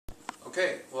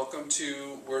Okay, welcome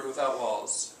to Word Without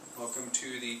Walls. Welcome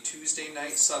to the Tuesday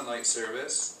night sunlight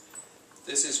service.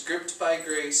 This is Gripped by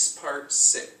Grace Part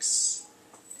 6.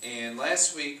 And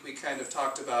last week we kind of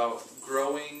talked about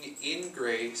growing in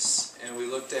grace, and we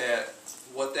looked at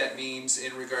what that means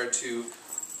in regard to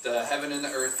the heaven and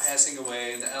the earth passing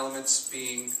away and the elements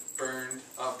being burned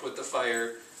up with the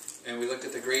fire. And we looked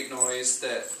at the great noise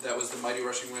that was the mighty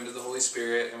rushing wind of the Holy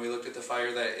Spirit, and we looked at the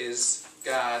fire that is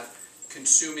God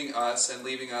consuming us and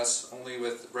leaving us only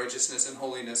with righteousness and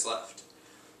holiness left.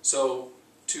 So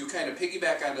to kind of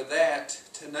piggyback onto that,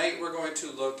 tonight we're going to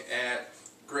look at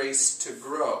grace to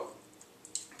grow.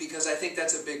 Because I think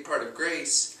that's a big part of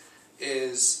grace,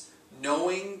 is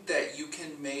knowing that you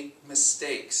can make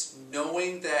mistakes.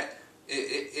 Knowing that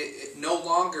it no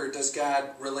longer does God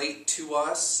relate to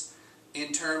us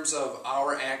in terms of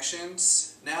our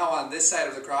actions. Now on this side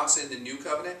of the cross in the new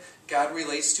covenant, God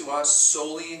relates to us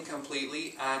solely and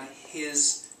completely on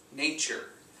His nature.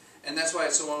 And that's why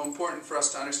it's so important for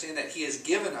us to understand that He has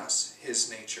given us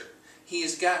His nature. He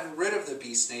has gotten rid of the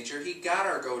beast nature. He got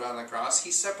our goat on the cross.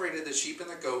 He separated the sheep and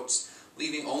the goats,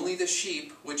 leaving only the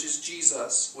sheep, which is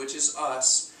Jesus, which is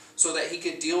us, so that He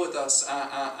could deal with us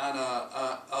on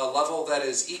a level that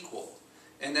is equal.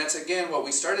 And that's again what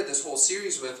we started this whole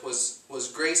series with,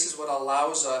 was grace is what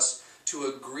allows us to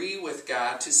agree with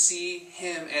God, to see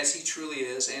Him as He truly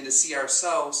is, and to see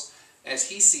ourselves as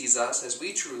He sees us, as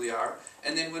we truly are.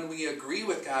 And then when we agree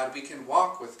with God, we can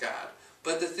walk with God.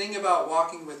 But the thing about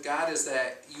walking with God is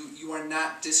that you are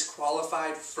not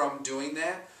disqualified from doing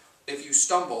that. If you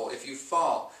stumble, if you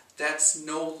fall, that's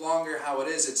no longer how it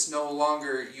is. It's no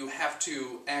longer you have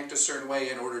to act a certain way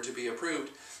in order to be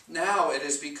approved. Now it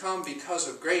has become, because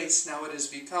of grace, now it has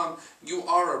become you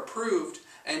are approved,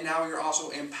 and now you're also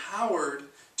empowered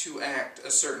to act a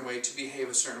certain way, to behave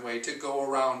a certain way, to go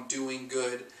around doing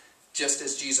good just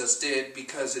as Jesus did,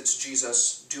 because it's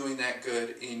Jesus doing that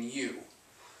good in you.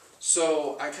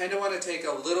 So I kind of want to take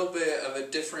a little bit of a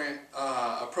different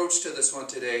approach to this one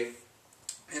today,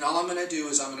 and all I'm going to do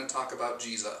is I'm going to talk about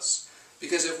Jesus.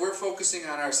 Because if we're focusing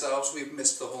on ourselves, we've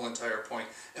missed the whole entire point.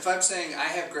 If I'm saying I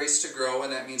have grace to grow,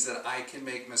 and that means that I can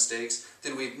make mistakes,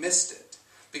 then we've missed it.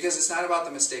 Because it's not about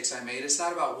the mistakes I made, it's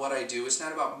not about what I do, it's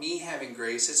not about me having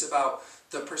grace, it's about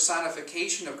the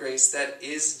personification of grace that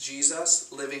is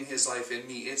Jesus living His life in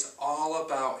me. It's all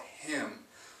about Him.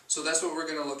 So that's what we're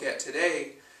going to look at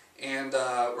today. And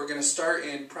we're going to start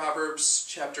in Proverbs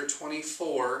chapter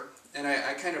 24. And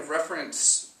I kind of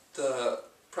reference the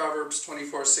Proverbs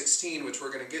 24:16, which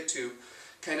we're going to get to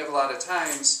kind of a lot of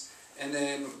times. And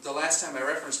then the last time I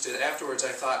referenced it afterwards, I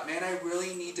thought, man, I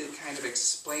really need to kind of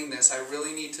explain this. I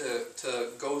really need to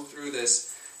go through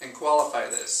this and qualify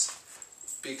this.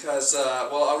 Because,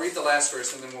 well, I'll read the last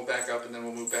verse and then we'll back up and then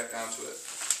we'll move back down to it.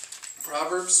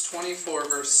 Proverbs 24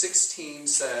 verse 16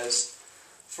 says,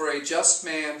 "For a just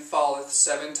man falleth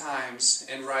 7 times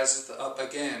and riseth up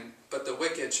again, but the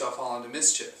wicked shall fall into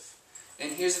mischief."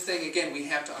 And here's the thing, again, we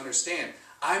have to understand.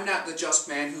 I'm not the just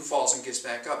man who falls and gets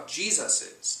back up. Jesus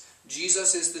is.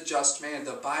 Jesus is the just man.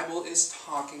 The Bible is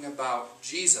talking about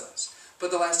Jesus. But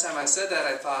the last time I said that,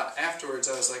 I thought afterwards,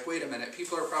 I was like, wait a minute,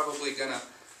 people are probably going to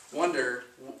wonder,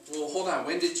 well, hold on,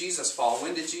 when did Jesus fall?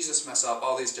 When did Jesus mess up?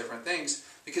 All these different things.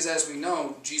 Because as we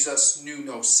know, Jesus knew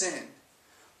no sin.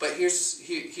 But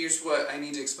here's what I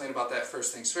need to explain about that.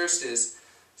 First things first is,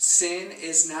 sin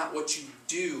is not what you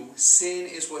do. Sin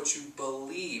is what you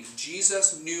believe.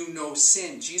 Jesus knew no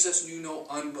sin. Jesus knew no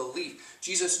unbelief.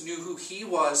 Jesus knew who He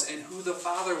was and who the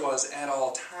Father was at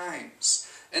all times.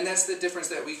 And that's the difference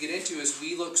that we get into, is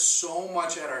we look so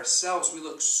much at ourselves, we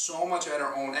look so much at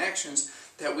our own actions,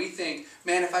 that we think,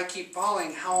 man, if I keep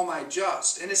falling, how am I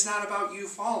just? And it's not about you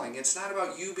falling. It's not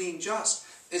about you being just.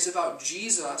 It's about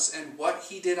Jesus and what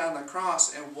He did on the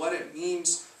cross and what it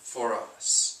means for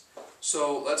us.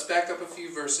 So let's back up a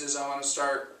few verses. I want to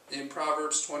start in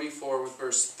Proverbs 24 with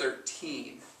verse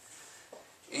 13.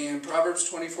 In Proverbs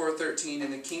 24:13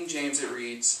 in the King James it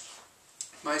reads,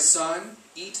 "My son,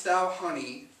 eat thou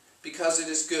honey, because it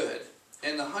is good,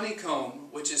 and the honeycomb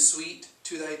which is sweet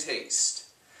to thy taste."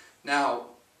 Now,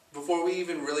 before we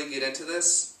even really get into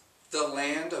this, the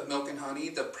land of milk and honey,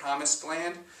 the promised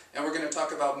land, and we're going to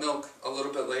talk about milk a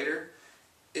little bit later,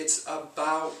 it's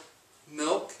about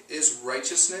milk is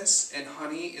righteousness and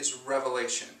honey is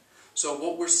revelation. So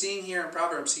what we're seeing here in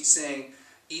Proverbs, he's saying,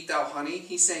 eat thou honey.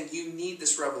 He's saying you need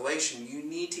this revelation. You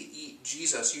need to eat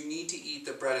Jesus. You need to eat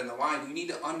the bread and the wine. You need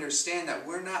to understand that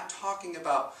we're not talking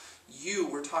about you.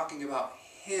 We're talking about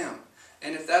Him.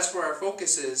 And if that's where our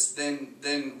focus is,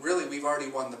 then really we've already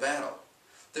won the battle.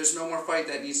 There's no more fight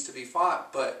that needs to be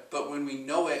fought, but when we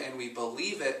know it and we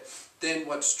believe it, then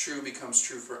what's true becomes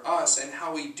true for us. And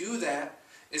how we do that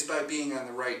is by being on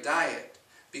the right diet.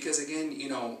 Because again,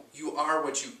 you are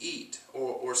what you eat,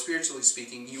 or spiritually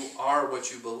speaking, you are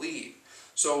what you believe.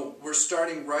 So we're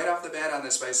starting right off the bat on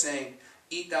this by saying,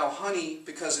 eat thou honey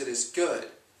because it is good,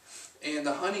 and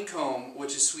the honeycomb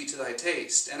which is sweet to thy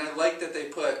taste. And I like that they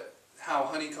put how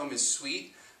honeycomb is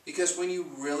sweet, because when you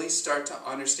really start to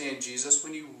understand Jesus,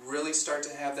 when you really start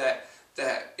to have that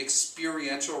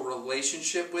experiential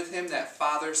relationship with Him, that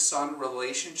father-son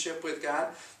relationship with God,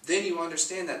 then you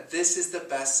understand that this is the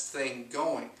best thing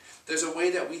going. There's a way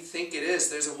that we think it is.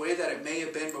 There's a way that it may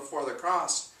have been before the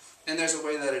cross, and there's a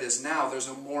way that it is now. There's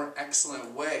a more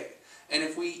excellent way. And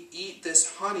if we eat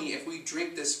this honey, if we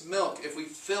drink this milk, if we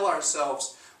fill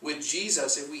ourselves with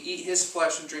Jesus, if we eat His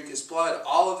flesh and drink His blood,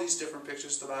 all of these different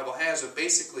pictures the Bible has of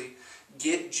basically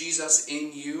get Jesus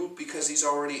in you because He's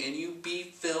already in you. Be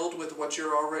filled with what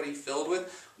you're already filled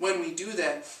with. When we do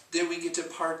that, then we get to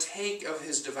partake of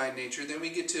His divine nature. Then we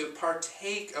get to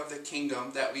partake of the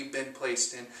kingdom that we've been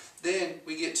placed in. Then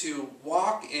we get to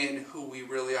walk in who we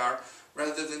really are,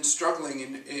 rather than struggling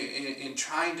in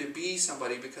trying to be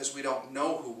somebody because we don't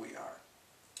know who we are.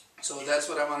 So that's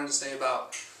what I wanted to say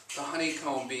about the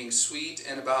honeycomb being sweet,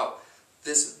 and about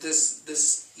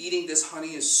this eating this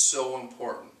honey is so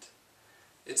important.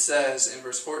 It says in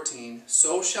verse 14,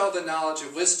 so shall the knowledge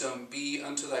of wisdom be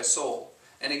unto thy soul.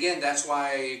 And again, that's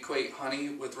why I equate honey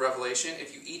with revelation.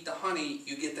 If you eat the honey,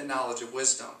 you get the knowledge of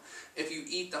wisdom. If you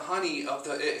eat the honey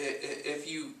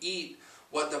if you eat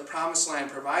what the promised land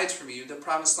provides for you, the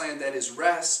promised land that is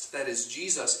rest, that is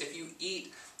Jesus, if you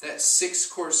eat that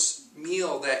 6-course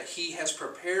meal that He has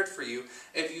prepared for you,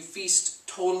 if you feast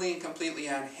totally and completely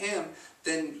on Him,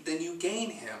 then you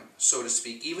gain Him, so to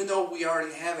speak. Even though we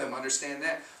already have Him, understand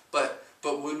that. But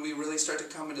when we really start to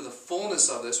come into the fullness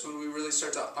of this, when we really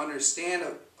start to understand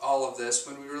all of this,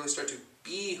 when we really start to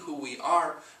be who we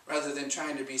are, rather than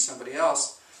trying to be somebody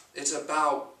else, it's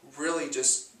about really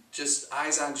just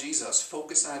eyes on Jesus.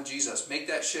 Focus on Jesus. Make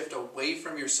that shift away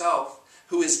from yourself,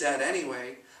 who is dead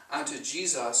anyway, onto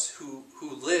Jesus, who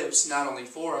lives not only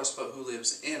for us, but who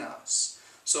lives in us.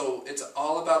 So it's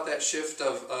all about that shift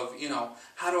of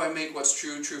how do I make what's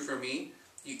true for me?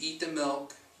 You eat the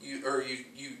milk, you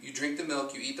drink the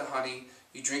milk, you eat the honey,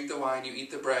 you drink the wine, you eat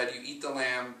the bread, you eat the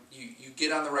lamb, you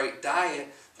get on the right diet,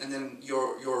 and then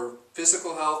your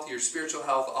physical health, your spiritual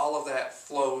health, all of that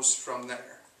flows from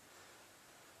there.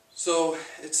 So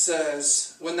it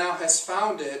says, when thou hast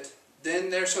found it, then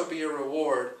there shall be a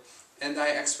reward, and thy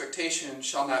expectation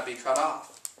shall not be cut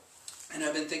off. And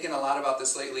I've been thinking a lot about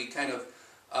this lately,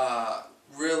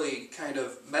 really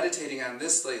meditating on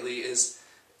this lately, is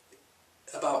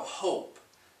about hope.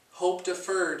 Hope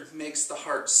deferred makes the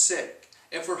heart sick.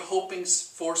 If we're hoping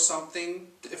for something,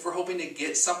 if we're hoping to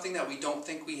get something that we don't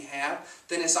think we have,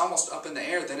 then it's almost up in the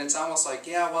air. Then it's almost like,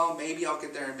 yeah, well, maybe I'll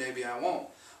get there and maybe I won't.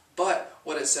 But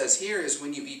what it says here is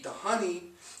when you eat the honey,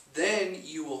 then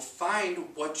you will find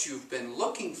what you've been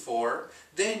looking for.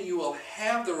 Then you will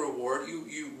have the reward.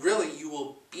 You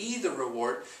will be the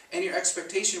reward, and your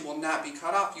expectation will not be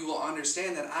cut off. You will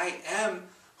understand that I am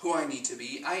who I need to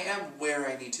be. I am where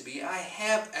I need to be. I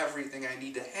have everything I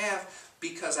need to have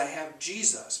because I have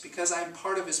Jesus, because I am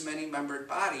part of His many-membered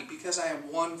body, because I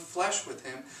am one flesh with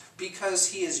Him, because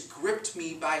He has gripped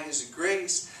me by His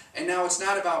grace. And now it's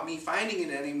not about me finding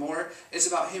it anymore. It's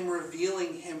about Him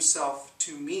revealing Himself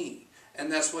to me.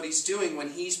 And that's what He's doing when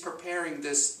He's preparing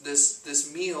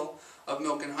this meal of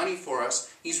milk and honey for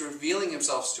us. He's revealing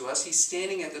Himself to us. He's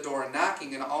standing at the door and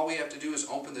knocking, and all we have to do is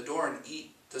open the door and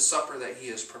eat the supper that He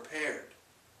has prepared.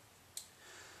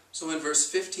 So in verse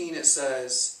 15 it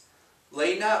says,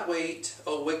 lay not wait,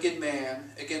 O wicked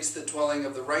man, against the dwelling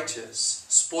of the righteous.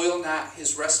 Spoil not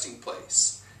his resting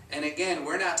place. And again,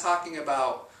 we're not talking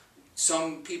about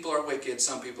some people are wicked,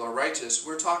 some people are righteous.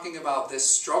 We're talking about this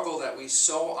struggle that we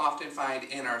so often find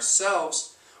in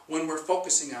ourselves when we're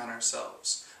focusing on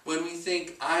ourselves. When we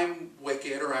think I'm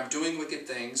wicked or I'm doing wicked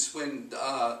things, when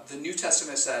the New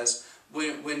Testament says,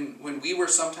 when we were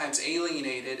sometimes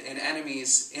alienated and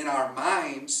enemies in our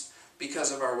minds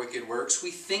because of our wicked works, we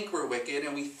think we're wicked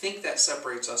and we think that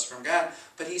separates us from God.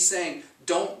 But He's saying,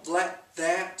 don't let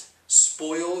that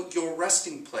spoil your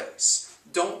resting place.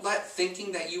 Don't let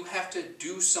thinking that you have to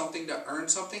do something to earn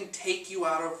something take you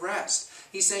out of rest.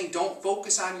 He's saying, don't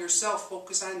focus on yourself,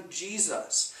 focus on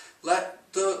Jesus.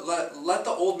 Let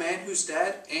the old man who's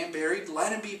dead and buried,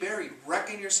 let him be buried.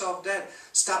 Reckon yourself dead.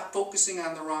 Stop focusing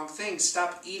on the wrong things.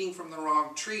 Stop eating from the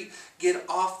wrong tree. Get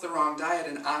off the wrong diet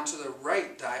and onto the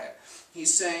right diet.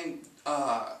 He's saying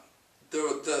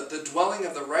the dwelling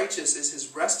of the righteous is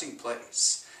his resting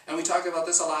place. And we talk about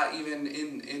this a lot even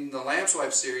in the Lamb's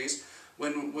Wife series,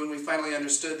 when we finally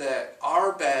understood that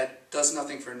our bed does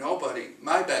nothing for nobody,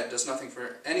 my bed does nothing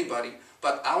for anybody,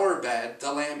 but our bed,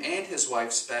 the Lamb and his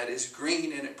wife's bed, is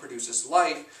green and it produces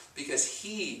life because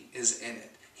he is in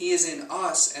it. He is in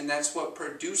us, and that's what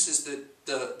produces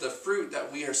the fruit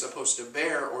that we are supposed to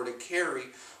bear or to carry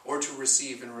or to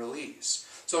receive and release.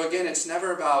 So again, it's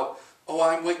never about, oh,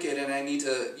 I'm wicked and I need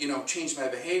to, change my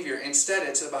behavior. Instead,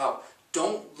 it's about,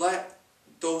 don't let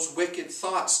those wicked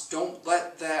thoughts, don't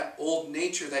let that old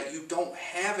nature that you don't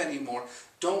have anymore,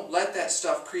 don't let that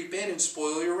stuff creep in and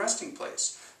spoil your resting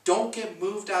place. Don't get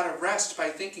moved out of rest by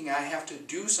thinking I have to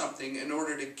do something in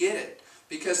order to get it.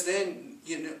 Because then,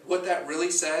 what that really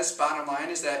says, bottom line,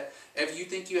 is that if you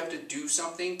think you have to do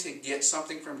something to get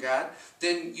something from God,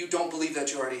 then you don't believe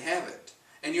that you already have it.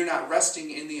 And you're not resting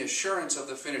in the assurance of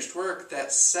the finished work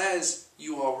that says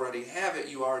you already have it,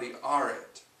 you already are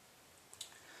it.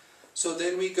 So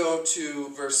then we go to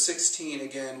verse 16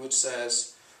 again, which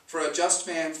says, "For a just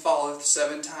man falleth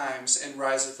 7 times and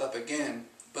riseth up again,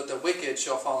 but the wicked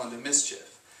shall fall into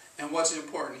mischief." And what's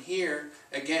important here,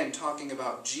 again talking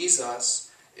about Jesus,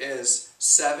 is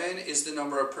 7 is the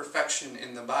number of perfection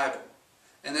in the Bible.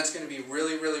 And that's going to be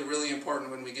really, really, really important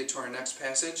when we get to our next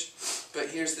passage. But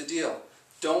here's the deal.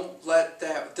 Don't let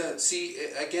that, see,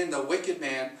 again, the wicked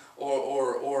man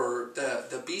or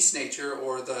the beast nature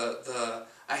or the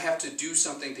I have to do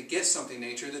something to get something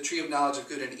nature, the tree of knowledge of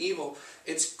good and evil,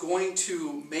 it's going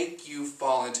to make you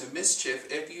fall into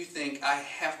mischief if you think I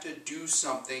have to do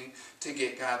something to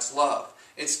get God's love.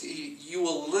 You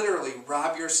will literally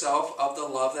rob yourself of the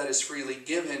love that is freely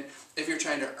given if you're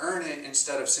trying to earn it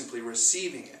instead of simply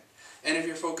receiving it. And if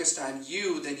you're focused on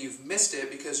you, then you've missed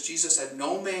it, because Jesus said,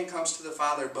 "No man comes to the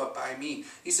Father but by me."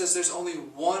 He says there's only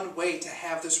one way to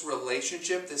have this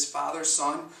relationship, this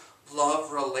Father-Son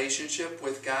love relationship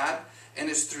with God, and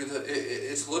it's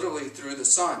literally through the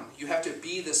Son. You have to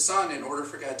be the Son in order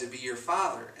for God to be your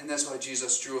Father. And that's why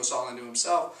Jesus drew us all into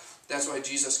himself. That's why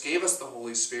Jesus gave us the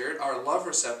Holy Spirit, our love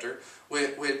receptor,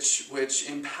 which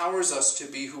empowers us to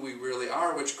be who we really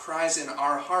are, which cries in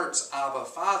our hearts, "Abba,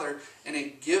 Father," and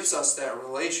it gives us that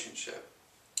relationship.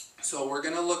 So we're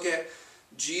going to look at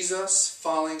Jesus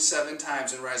falling 7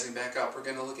 times and rising back up. We're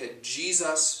going to look at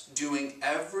Jesus doing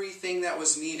everything that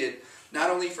was needed, not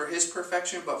only for his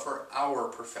perfection, but for our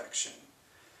perfection.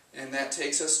 And that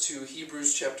takes us to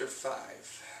Hebrews chapter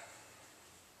 5.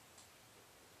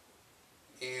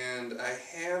 And I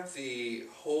have the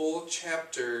whole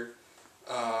chapter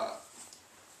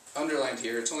underlined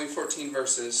here. It's only 14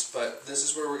 verses, but this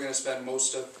is where we're going to spend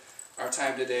most of our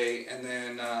time today. And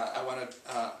then I want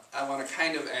to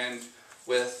kind of end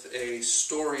with a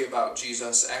story about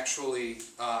Jesus actually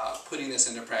putting this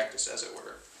into practice, as it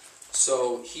were.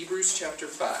 So Hebrews chapter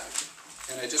 5,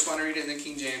 and I just want to read it in the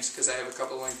King James because I have a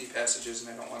couple of lengthy passages and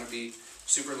I don't want to be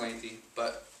super lengthy,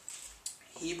 but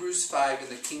Hebrews 5 in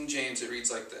the King James, it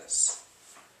reads like this: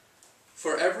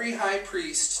 "For every high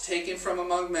priest taken from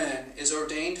among men is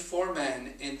ordained for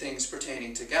men in things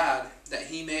pertaining to God, that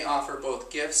he may offer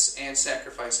both gifts and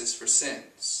sacrifices for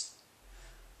sins.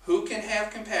 Who can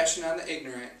have compassion on the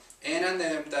ignorant and on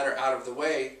them that are out of the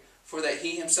way, for that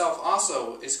he himself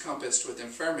also is compassed with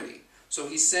infirmity." So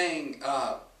he's saying,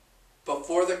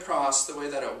 before the cross, the way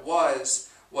that it was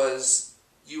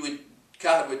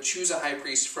God would choose a high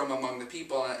priest from among the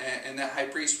people, and that high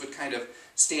priest would kind of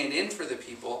stand in for the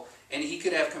people, and he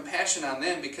could have compassion on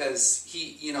them because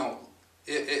he,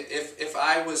 if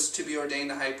I was to be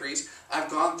ordained a high priest, I've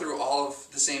gone through all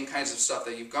of the same kinds of stuff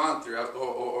that you've gone through,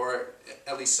 or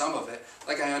at least some of it.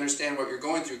 Like, I understand what you're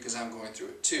going through because I'm going through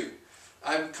it too.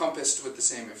 I'm compassed with the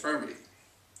same infirmity.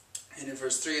 And in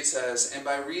verse 3 it says, "And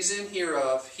by reason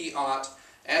hereof he ought,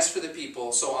 as for the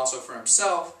people, so also for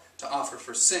himself, to offer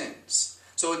for sins."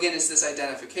 So again, it's this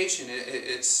identification.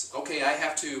 It's, okay, I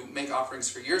have to make offerings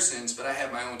for your sins, but I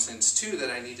have my own sins too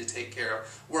that I need to take care of.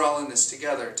 We're all in this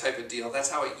together type of deal. That's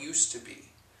how it used to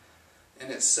be.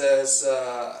 And it says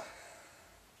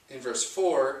in verse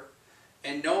 4,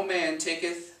 "And no man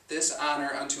taketh this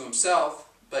honor unto himself,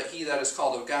 but he that is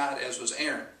called of God, as was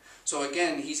Aaron." So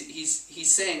again,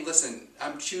 he's saying, listen, I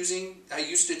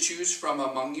used to choose from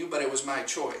among you, but it was my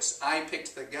choice. I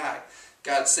picked the guy.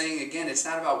 God's saying again, it's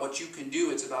not about what you can do,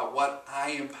 it's about what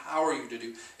I empower you to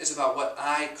do. It's about what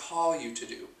I call you to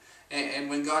do. And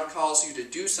when God calls you to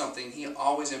do something, he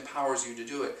always empowers you to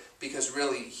do it, because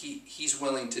really he's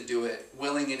willing to do it,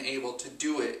 willing and able to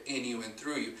do it in you and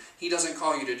through you. He doesn't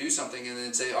call you to do something and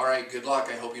then say, all right, good luck,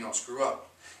 I hope you don't screw up.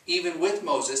 Even with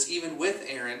Moses, even with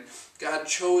Aaron, God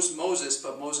chose Moses,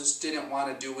 but Moses didn't want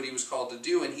to do what he was called to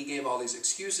do, and he gave all these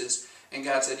excuses. And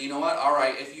God said, you know what? All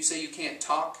right, if you say you can't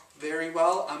talk very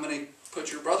well, I'm going to put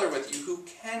your brother with you who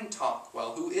can talk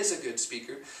well, who is a good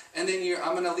speaker. And then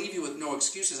I'm going to leave you with no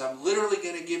excuses. I'm literally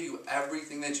going to give you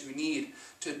everything that you need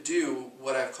to do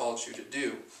what I've called you to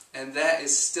do. And that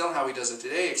is still how he does it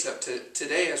today, except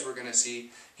today, as we're going to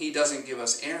see, he doesn't give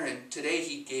us Aaron. Today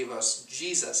he gave us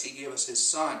Jesus. He gave us his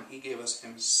son. He gave us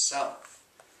himself.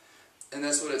 And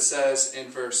that's what it says in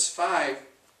verse 5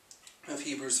 of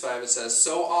Hebrews 5. It says,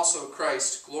 so also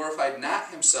Christ glorified not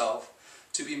himself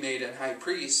to be made an high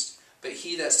priest, but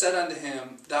he that said unto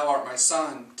him, thou art my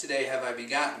son, today have I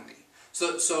begotten thee.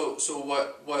 So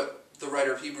what the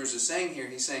writer of Hebrews is saying here,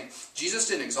 he's saying Jesus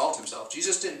didn't exalt himself.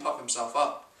 Jesus didn't puff himself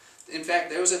up. In fact,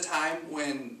 there was a time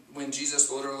when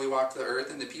Jesus literally walked the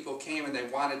earth and the people came and they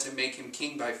wanted to make him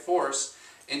king by force,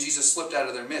 and Jesus slipped out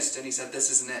of their midst and he said, this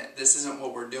isn't it. This isn't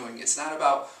what we're doing. It's not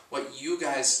about what you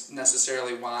guys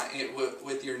necessarily want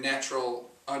with your natural,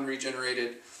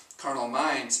 unregenerated carnal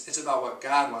minds. It's about what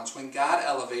God wants. When God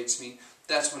elevates me,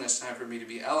 that's when it's time for me to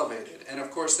be elevated. And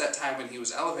of course, that time when he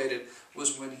was elevated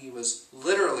was when he was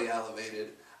literally elevated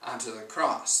onto the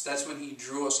cross. That's when he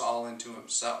drew us all into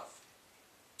himself.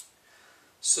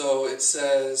 So it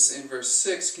says in verse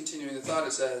 6, continuing the thought,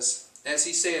 it says, as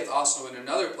he saith also in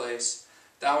another place,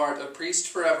 thou art a priest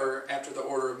forever after the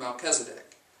order of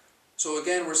Melchizedek. So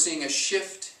again, we're seeing a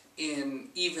shift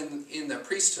even in the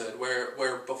priesthood,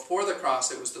 where before the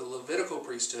cross it was the Levitical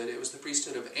priesthood, it was the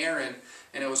priesthood of Aaron,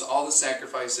 and it was all the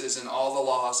sacrifices and all the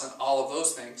laws and all of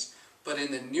those things. But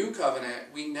in the new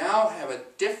covenant, we now have a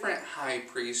different high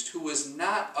priest who was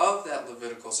not of that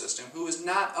Levitical system, who was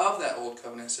not of that old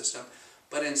covenant system,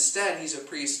 but instead he's a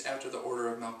priest after the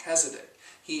order of Melchizedek.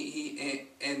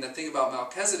 And the thing about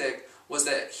Melchizedek was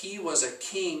that he was a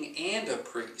king and a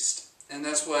priest. And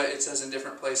that's what it says in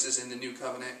different places in the New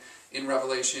Covenant. In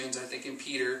Revelations, I think in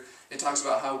Peter, it talks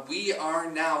about how we are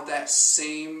now that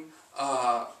same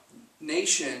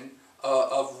nation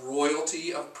of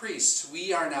royalty of priests.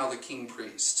 We are now the king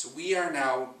priests. We are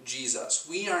now Jesus.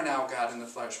 We are now God in the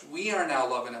flesh. We are now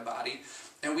love in a body.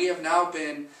 And we have now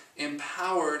been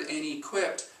empowered and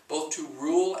equipped both to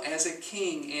rule as a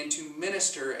king and to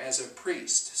minister as a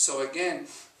priest. So again,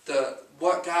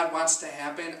 what God wants to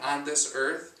happen on this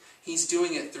earth, he's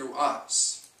doing it through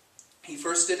us. He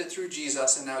first did it through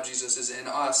Jesus, and now Jesus is in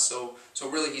us. So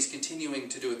really he's continuing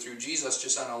to do it through Jesus,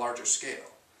 just on a larger scale.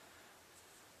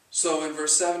 So in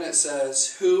verse 7 it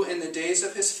says, who in the days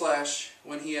of his flesh,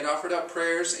 when he had offered up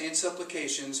prayers and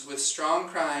supplications with strong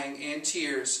crying and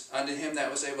tears unto him that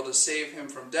was able to save him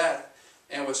from death,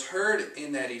 and was heard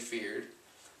in that he feared,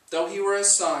 though he were a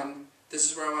son. This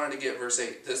is where I wanted to get verse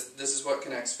 8. This is what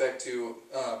connects back to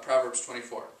Proverbs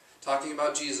 24. Talking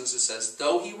about Jesus, it says,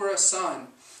 though he were a son,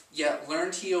 yet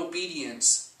learned he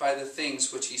obedience by the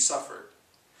things which he suffered.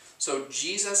 So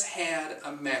Jesus had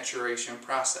a maturation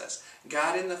process.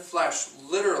 God in the flesh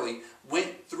literally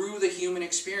went through the human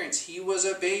experience. He was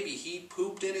a baby. He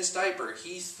pooped in his diaper.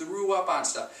 He threw up on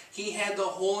stuff. He had the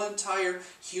whole entire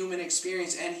human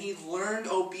experience, and he learned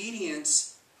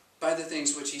obedience by the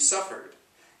things which he suffered.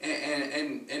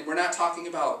 And we're not talking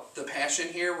about the passion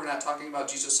here. We're not talking about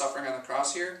Jesus suffering on the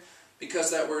cross here,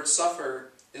 because that word suffer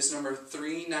is number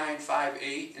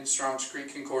 3958 in Strong's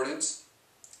Greek Concordance,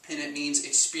 and it means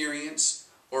experience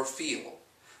or feel.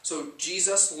 So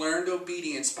Jesus learned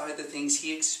obedience by the things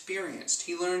he experienced.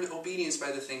 He learned obedience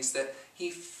by the things that he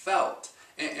felt.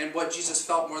 And what Jesus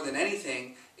felt more than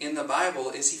anything in the Bible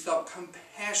is he felt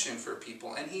compassion for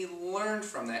people, and he learned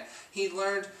from that. He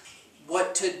learned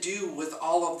what to do with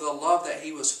all of the love that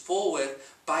he was full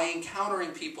with by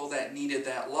encountering people that needed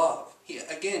that love.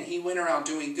 He went around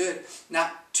doing good,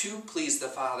 not to please the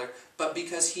Father, but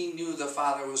because he knew the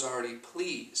Father was already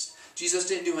pleased. Jesus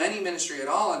didn't do any ministry at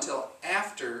all until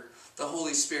after the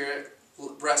Holy Spirit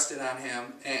rested on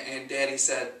him and Daddy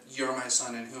said, you're my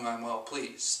son in whom I'm well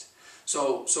pleased.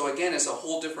 So again, it's a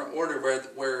whole different order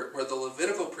where the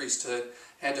Levitical priesthood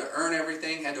had to earn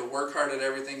everything, had to work hard at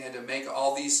everything, had to make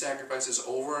all these sacrifices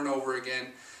over and over again.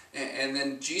 And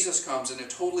then Jesus comes in a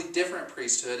totally different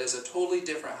priesthood as a totally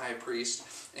different high priest.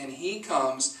 And he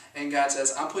comes and God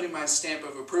says, I'm putting my stamp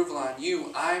of approval on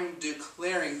you. I'm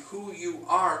declaring who you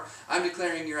are. I'm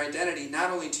declaring your identity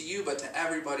not only to you but to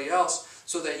everybody else,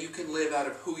 so that you can live out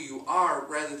of who you are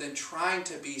rather than trying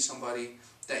to be somebody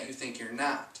that you think you're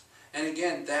not. And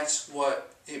again, that's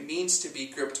what it means to be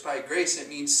gripped by grace. It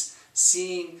means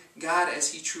seeing God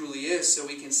as he truly is so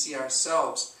we can see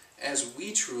ourselves as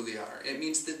we truly are. It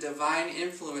means the divine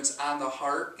influence on the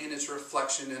heart and its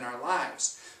reflection in our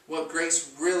lives. What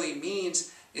grace really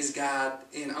means is God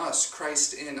in us,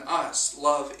 Christ in us,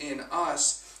 love in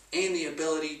us, and the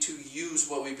ability to use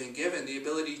what we've been given, the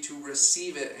ability to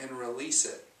receive it and release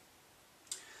it.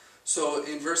 So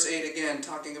in verse 8 again,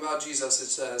 talking about Jesus, it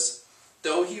says,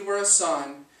 "Though he were a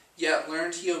son, yet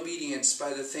learned he obedience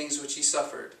by the things which he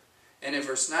suffered." And in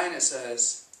verse 9 it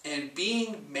says, "And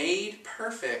being made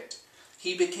perfect,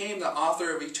 he became the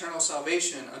author of eternal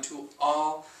salvation unto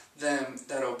all them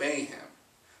that obey him."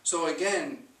 So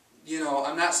again,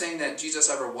 I'm not saying that Jesus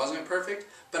ever wasn't perfect,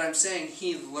 but I'm saying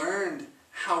he learned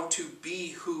how to be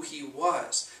who he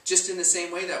was. Just in the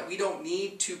same way that we don't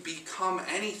need to become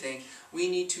anything, we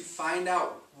need to find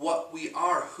out what we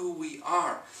are, who we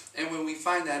are. And when we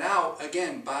find that out,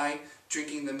 again, by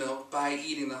drinking the milk, by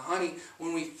eating the honey,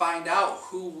 when we find out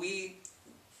who he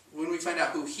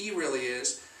really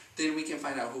is, then we can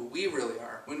find out who we really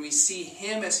are. When we see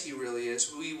him as he really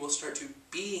is, we will start to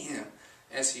be him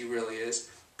as he really is,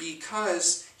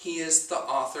 because he is the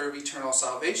author of eternal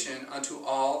salvation unto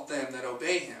all them that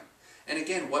obey him. And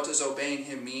again, what does obeying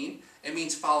him mean? It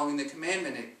means following the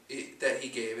commandment that he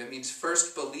gave. It means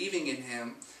first believing in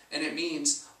him, and it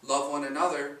means love one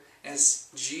another as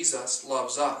Jesus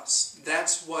loves us.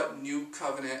 That's what new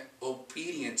covenant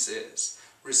obedience is.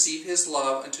 Receive his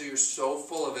love until you're so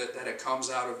full of it that it comes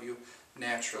out of you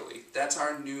naturally. That's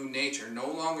our new nature. No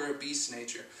longer a beast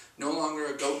nature, no longer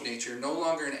a goat nature, no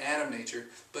longer an Adam nature,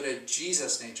 but a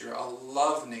Jesus nature, a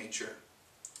love nature.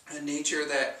 A nature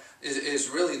that is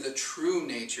really the true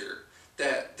nature,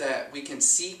 that we can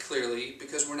see clearly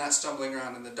because we're not stumbling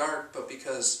around in the dark, but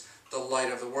because the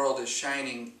light of the world is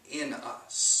shining in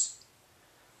us.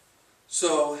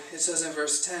 So it says in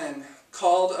verse 10,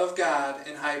 "Called of God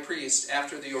and high priest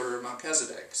after the order of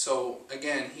Melchizedek." So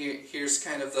again, here's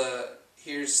the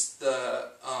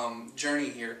journey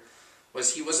here.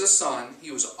 He was a son.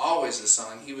 He was always a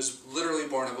son. He was literally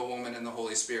born of a woman in the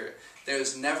Holy Spirit. There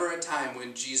was never a time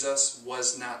when Jesus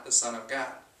was not the Son of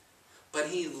God. But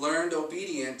he learned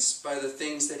obedience by the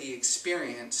things that he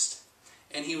experienced,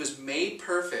 and he was made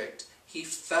perfect. He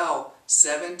fell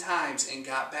 7 times and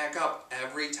got back up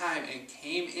every time and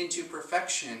came into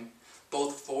perfection,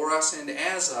 both for us and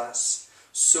as us,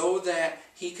 so that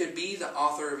he could be the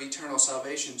author of eternal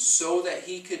salvation, so that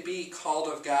he could be called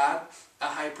of God, a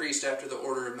high priest after the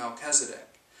order of Melchizedek.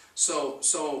 So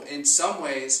in some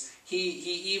ways, he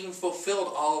even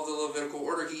fulfilled all of the Levitical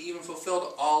order. He even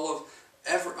fulfilled all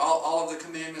of the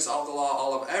commandments, all of the law,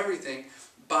 all of everything,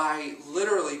 by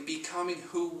literally becoming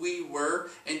who we were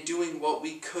and doing what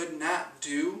we could not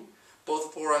do,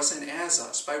 both for us and as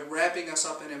us, by wrapping us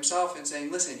up in himself and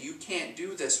saying, "Listen, you can't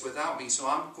do this without me, so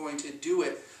I'm going to do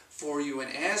it for you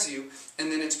and as you,"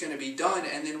 and then it's going to be done,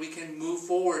 and then we can move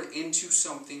forward into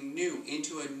something new,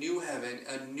 into a new heaven,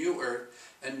 a new earth,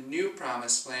 a new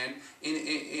promised land,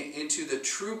 into the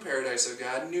true paradise of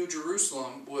God, New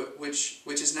Jerusalem, which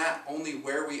is not only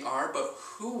where we are, but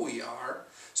who we are,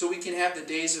 so we can have the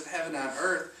days of heaven on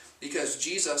earth, because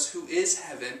Jesus, who is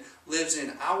heaven, lives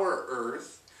in our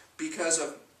earth. Because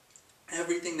of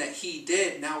everything that he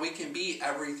did, now we can be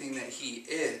everything that he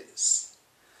is.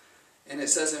 And it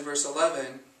says in verse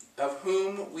 11, "Of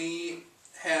whom we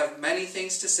have many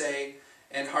things to say,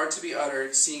 and hard to be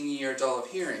uttered, seeing ye are dull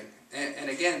of hearing." And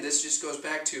again, this just goes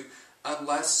back to,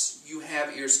 unless you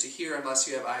have ears to hear, unless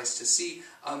you have eyes to see,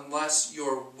 unless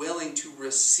you're willing to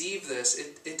receive this,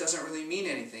 it doesn't really mean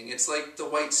anything. It's like the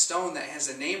white stone that has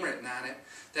a name written on it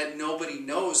that nobody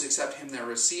knows except him that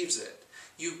receives it.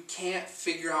 You can't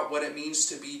figure out what it means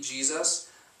to be Jesus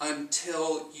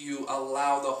until you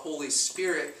allow the Holy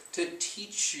Spirit to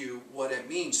teach you what it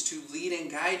means, to lead and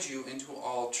guide you into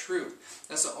all truth.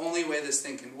 That's the only way this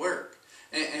thing can work.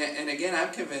 And again,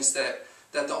 I'm convinced that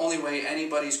the only way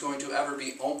anybody's going to ever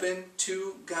be open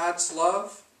to God's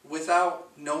love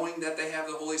without knowing that they have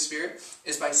the Holy Spirit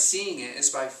is by seeing it, is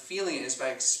by feeling it, is by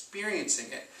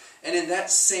experiencing it. And in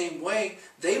that same way,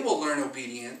 they will learn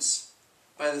obedience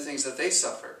by the things that they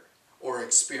suffer or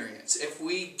experience. If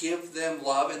we give them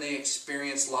love and they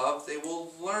experience love, they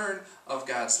will learn of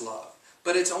God's love.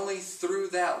 But it's only through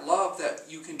that love that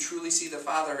you can truly see the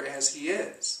Father as he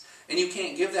is. And you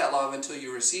can't give that love until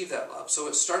you receive that love. So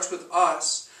it starts with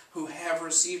us who have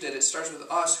received it. It starts with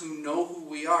us who know who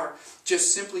we are,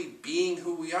 just simply being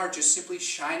who we are, just simply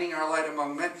shining our light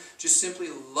among men, just simply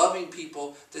loving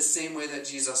people the same way that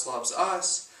Jesus loves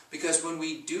us. Because when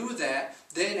we do that,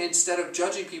 then instead of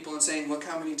judging people and saying, "Look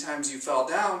how many times you fell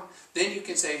down," then you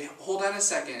can say, "Hold on a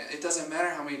second. It doesn't matter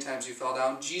how many times you fell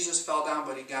down. Jesus fell down,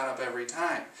 but he got up every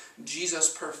time. Jesus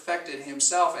perfected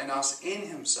himself and us in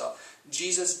himself.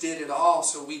 Jesus did it all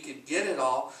so we could get it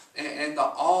all, and the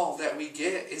all that we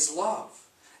get is love.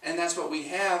 And that's what we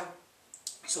have,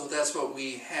 so that's what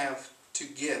we have to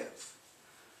give."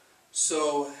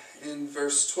 So in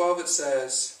verse 12 it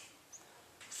says,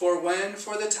 "For when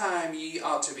for the time ye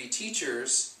ought to be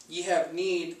teachers, ye have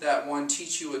need that one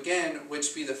teach you again,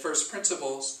 which be the first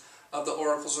principles of the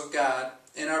oracles of God,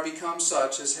 and are become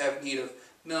such as have need of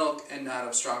milk and not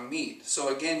of strong meat." So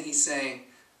again he's saying,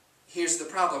 here's the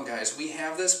problem, guys. We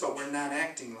have this, but we're not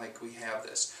acting like we have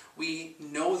this. We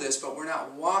know this, but we're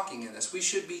not walking in this. We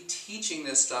should be teaching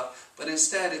this stuff, but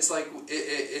instead it's like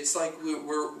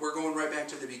we're going right back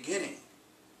to the beginning.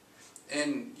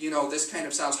 And you know, this kind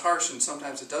of sounds harsh, and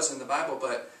sometimes it does in the Bible,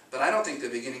 but I don't think the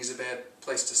beginning is a bad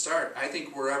place to start. I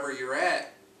think wherever you're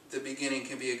at, the beginning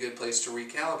can be a good place to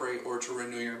recalibrate or to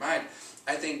renew your mind.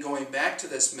 I think going back to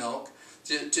this milk,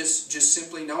 just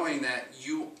simply knowing that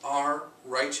you are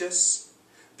righteous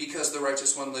because the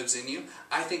righteous one lives in you,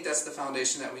 I think that's the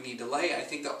foundation that we need to lay. I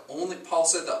think Paul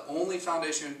said the only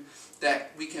foundation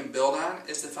that we can build on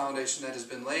is the foundation that has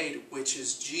been laid, which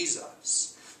is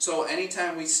Jesus. So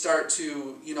anytime we start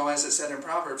to, you know, as it said in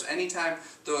Proverbs, anytime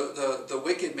the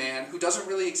wicked man, who doesn't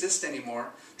really exist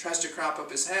anymore, tries to crop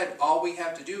up his head, all we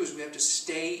have to do is we have to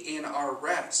stay in our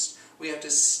rest. We have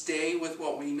to stay with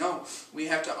what we know. We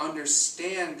have to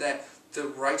understand that the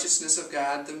righteousness of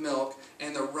God, the milk,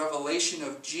 and the revelation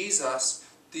of Jesus,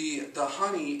 the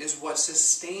honey, is what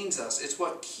sustains us. It's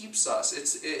what keeps us.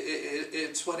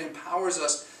 It's what empowers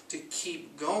us to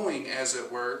keep going, as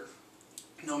it were,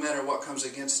 no matter what comes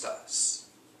against us.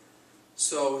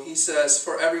 So he says,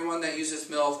 "For everyone that useth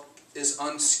milk is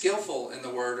unskillful in the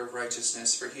word of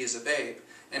righteousness, for he is a babe."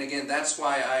 And again, that's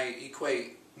why I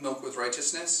equate milk with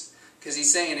righteousness. Because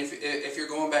he's saying if you're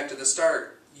going back to the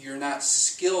start, you're not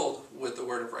skilled with the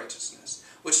word of righteousness.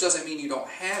 Which doesn't mean you don't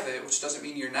have it, which doesn't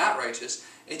mean you're not righteous.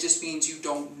 It just means you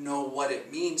don't know what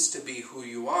it means to be who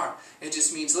you are. It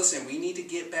just means, listen, we need to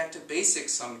get back to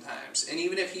basics sometimes. And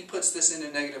even if he puts this in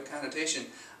a negative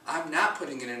connotation, I'm not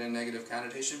putting it in a negative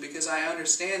connotation, because I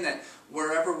understand that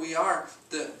wherever we are,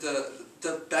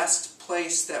 the best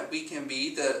place that we can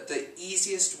be, the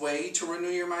easiest way to renew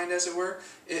your mind, as it were,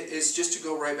 is just to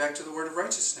go right back to the word of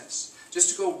righteousness. Just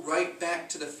to go right back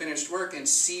to the finished work and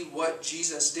see what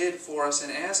Jesus did for us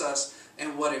and as us,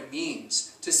 and what it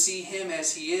means. To see him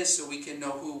as he is, so we can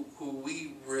know who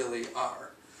we really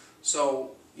are.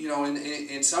 So, you know,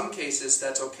 in some cases,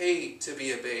 that's okay to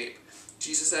be a babe.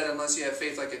 Jesus said, unless you have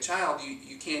faith like a child,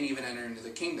 you can't even enter into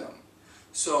the kingdom.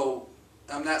 So,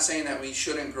 I'm not saying that we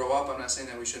shouldn't grow up. I'm not saying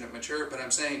that we shouldn't mature. But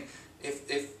I'm saying,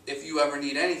 if you ever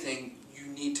need anything, you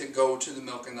need to go to the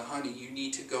milk and the honey. You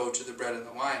need to go to the bread and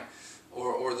the wine,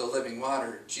 or the living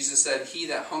water. Jesus said, "He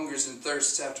that hungers and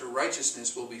thirsts after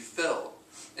righteousness will be filled."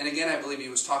 And again, I believe he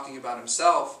was talking about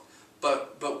himself.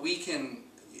 But we can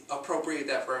appropriate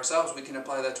that for ourselves. We can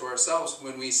apply that to ourselves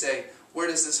when we say, where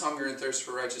does this hunger and thirst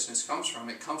for righteousness come from?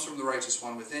 It comes from the righteous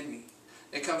one within me.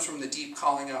 It comes from the deep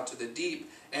calling out to the deep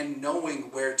and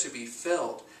knowing where to be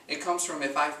filled. It comes from,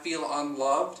 if I feel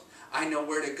unloved, I know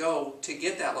where to go to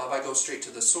get that love. I go straight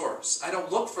to the source. I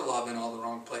don't look for love in all the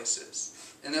wrong places.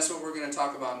 And that's what we're going to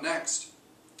talk about next,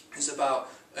 is about,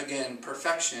 again,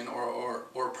 perfection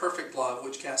or perfect love,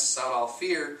 which casts out all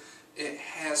fear. It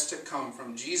has to come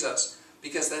from Jesus,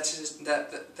 because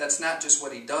that's not just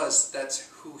what he does, that's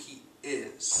who he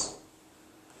is.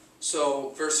 So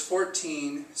verse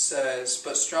 14 says,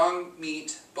 "But strong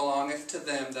meat belongeth to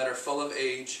them that are full of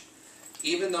age,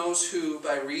 even those who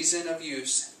by reason of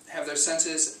use have their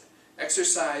senses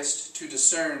exercised to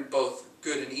discern both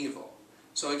good and evil."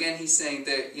 So again, he's saying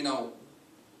that, you know,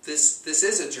 this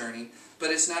is a journey,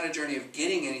 but it's not a journey of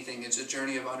getting anything. It's a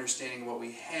journey of understanding what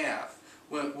we have.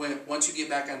 Once you get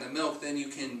back on the milk, then you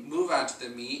can move on to the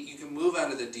meat. You can move on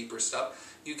to the deeper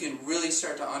stuff. You can really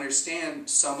start to understand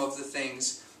some of the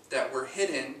things that were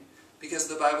hidden, because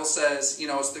the Bible says, you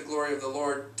know, it's the glory of the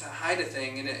Lord to hide a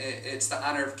thing, and it's the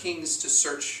honor of kings to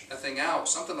search a thing out.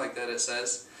 Something like that it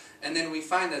says. And then we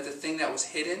find that the thing that was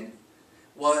hidden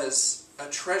was a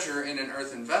treasure in an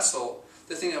earthen vessel.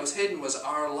 The thing that was hidden was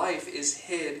our life is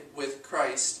hid with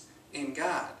Christ in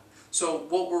God. So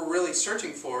what we're really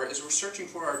searching for is we're searching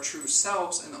for our true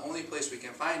selves, and the only place we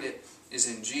can find it is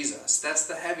in Jesus. That's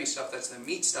the heavy stuff, that's the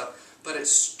meat stuff, but it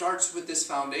starts with this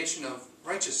foundation of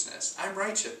righteousness. I'm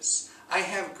righteous. I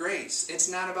have grace. It's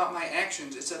not about my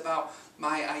actions, it's about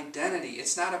my identity.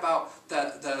 It's not about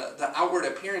the outward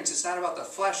appearance, it's not about the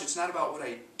flesh, it's not about what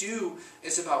I do,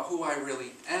 it's about who I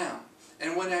really am.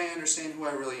 And when I understand who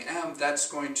I really am, that's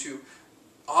going to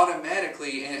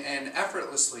automatically and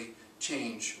effortlessly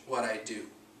change what I do.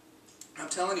 I'm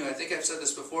telling you, I think I've said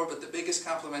this before, but the biggest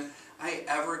compliment I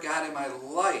ever got in my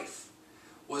life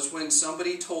was when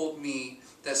somebody told me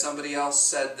that somebody else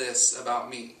said this about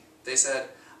me. They said,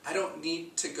 I don't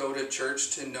need to go to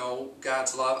church to know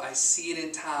God's love. I see it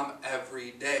in Tom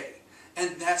every day.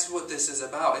 And that's what this is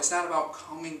about. It's not about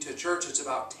coming to church. It's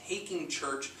about taking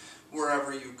church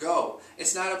wherever you go.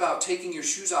 It's not about taking your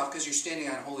shoes off because you're standing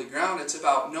on holy ground. It's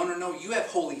about, no, you have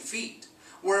holy feet.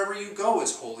 Wherever you go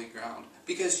is holy ground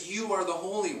because you are the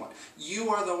Holy One. You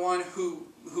are the one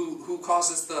who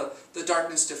causes the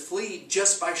darkness to flee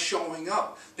just by showing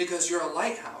up, because you're a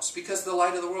lighthouse, because the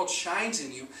light of the world shines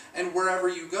in you, and wherever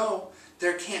you go,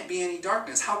 there can't be any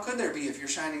darkness. How could there be if you're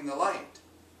shining the light?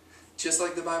 Just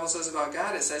like the Bible says about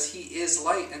God, it says He is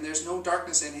light and there's no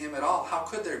darkness in Him at all. How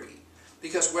could there be?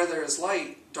 Because where there is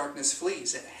light, darkness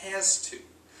flees. It has to.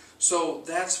 So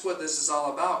that's what this is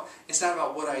all about. It's not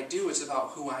about what I do, it's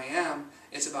about who I am.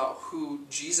 It's about who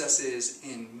Jesus is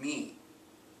in me.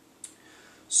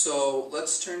 So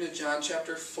let's turn to John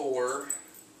chapter 4.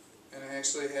 And I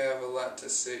actually have a lot to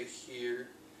say here.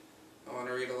 I want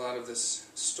to read a lot of this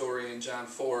story in John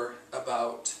 4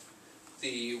 about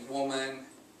the woman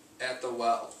at the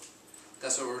well.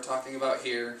 That's what we're talking about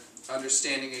here.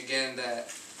 Understanding again that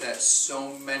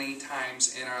so many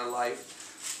times in our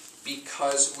life,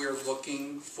 because we're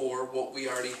looking for what we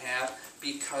already have,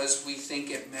 because we think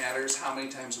it matters how many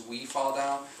times we fall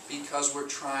down, because we're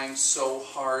trying so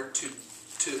hard to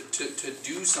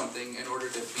do something in order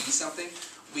to be something,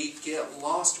 we get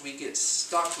lost, we get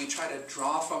stuck, we try to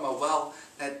draw from a well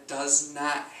that does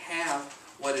not have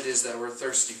what it is that we're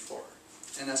thirsty for.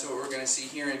 And that's what we're going to see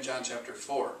here in John chapter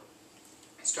 4.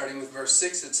 Starting with verse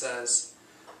 6, it says,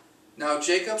 "Now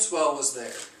Jacob's well was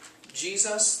there.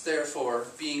 Jesus, therefore,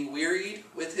 being wearied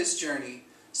with his journey,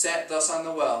 sat thus on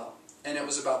the well, and it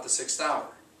was about the 6th hour."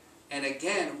 And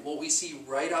again, what we see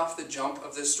right off the jump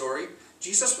of this story,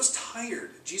 Jesus was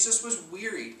tired. Jesus was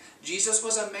wearied. Jesus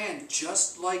was a man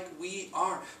just like we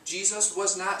are. Jesus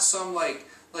was not some like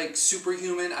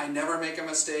superhuman. I never make a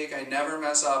mistake. I never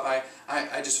mess up.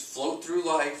 I just float through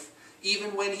life.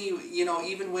 Even when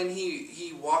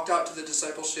he walked out to the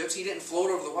disciples' ships, he didn't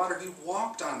float over the water. He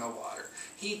walked on the water.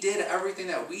 He did everything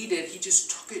that we did. He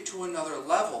just took it to another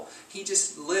level. He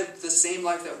just lived the same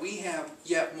life that we have,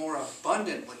 yet more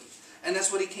abundantly. And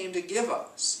that's what he came to give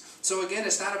us. So again,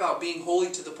 it's not about being holy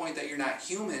to the point that you're not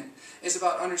human. It's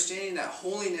about understanding that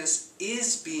holiness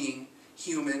is being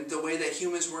human the way that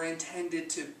humans were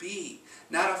intended to be.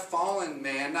 Not a fallen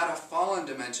man, not a fallen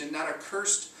dimension, not a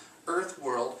cursed earth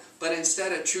world, but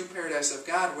instead a true paradise of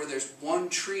God where there's one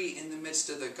tree in the midst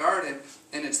of the garden,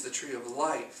 and it's the tree of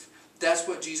life. That's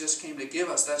what Jesus came to give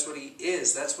us. That's what he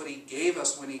is. That's what he gave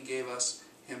us when he gave us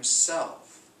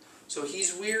himself. So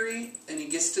he's weary, and he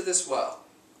gets to this well.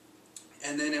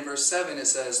 And then in verse 7 it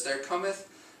says, "There cometh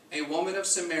a woman of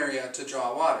Samaria to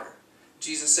draw water.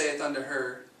 Jesus saith unto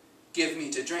her, Give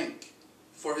me to drink.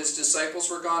 For his disciples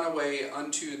were gone away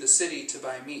unto the city to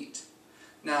buy meat."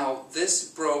 Now, this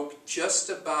broke just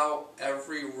about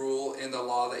every rule in the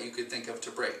law that you could think of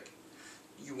to break.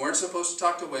 You weren't supposed to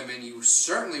talk to women. You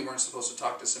certainly weren't supposed to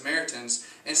talk to Samaritans.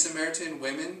 And Samaritan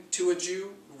women, to a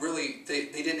Jew, really, they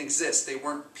didn't exist. They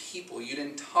weren't people. You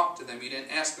didn't talk to them. You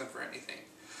didn't ask them for anything.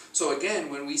 So again,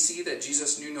 when we see that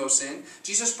Jesus knew no sin,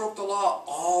 Jesus broke the law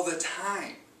all the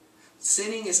time.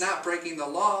 Sinning is not breaking the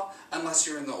law unless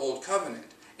you're in the Old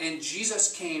Covenant. And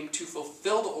Jesus came to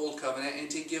fulfill the Old Covenant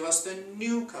and to give us the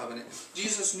New Covenant.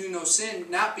 Jesus knew no sin,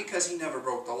 not because he never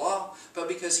broke the law, but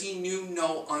because he knew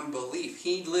no unbelief.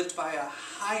 He lived by a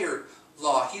higher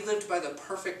law. He lived by the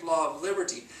perfect law of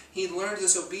liberty. He learned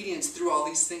this obedience through all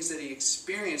these things that he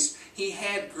experienced. He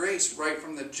had grace right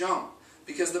from the jump.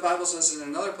 Because the Bible says in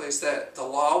another place that the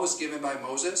law was given by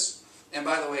Moses. And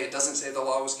by the way, it doesn't say the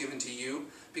law was given to you,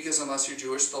 because unless you're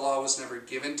Jewish, the law was never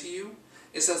given to you.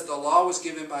 It says the law was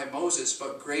given by Moses,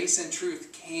 but grace and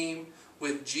truth came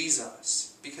with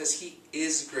Jesus, because he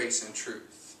is grace and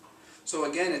truth. So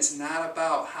again, it's not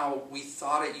about how we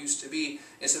thought it used to be.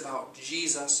 It's about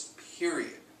Jesus,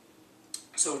 period.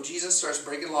 So Jesus starts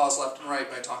breaking laws left and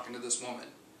right by talking to this woman.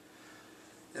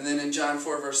 And then in John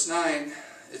 4 verse 9,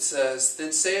 it says,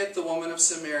 "Then saith the woman of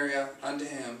Samaria unto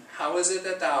him, How is it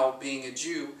that thou, being a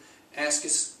Jew,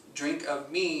 askest drink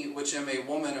of me, which am a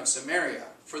woman of Samaria?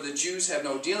 For the Jews have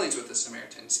no dealings with the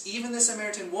Samaritans." Even the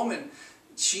Samaritan woman,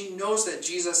 she knows that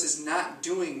Jesus is not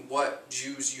doing what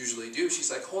Jews usually do.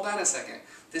 She's like, hold on a second.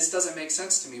 This doesn't make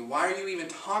sense to me. Why are you even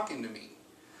talking to me?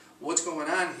 What's going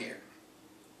on here?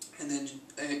 And then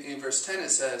in verse 10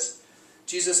 it says,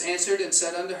 "Jesus answered and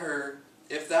said unto her,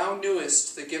 If thou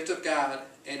knewest the gift of God,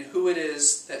 and who it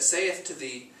is that saith to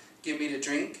thee, Give me to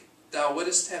drink, thou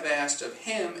wouldest have asked of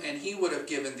him, and he would have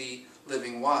given thee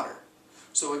living water."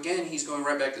 So again, he's going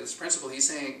right back to this principle. He's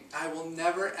saying, I will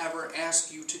never ever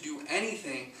ask you to do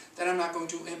anything that I'm not going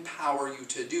to empower you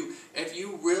to do. If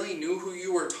you really knew who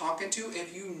you were talking to,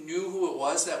 if you knew who it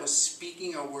was that was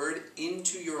speaking a word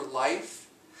into your life,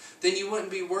 then you wouldn't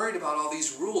be worried about all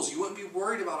these rules. You wouldn't be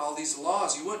worried about all these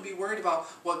laws. You wouldn't be worried about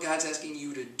what God's asking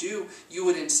you to do. You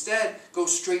would instead go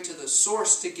straight to the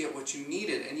source to get what you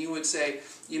needed. And you would say,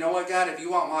 you know what, God, if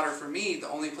you want water from me, the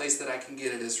only place that I can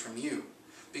get it is from you.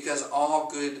 Because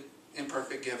all good and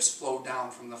perfect gifts flow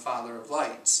down from the Father of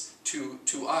lights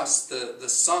to us, the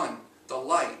sun, the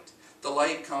light. The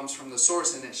light comes from the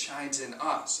source and it shines in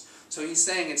us. So he's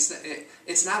saying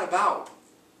it's not about,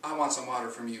 I want some water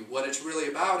from you. What it's really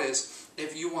about is,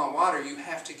 if you want water, you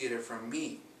have to get it from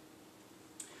me.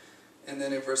 And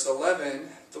then in verse 11,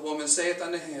 the woman saith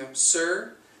unto him,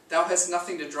 Sir, thou hast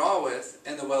nothing to draw with,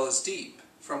 and the well is deep.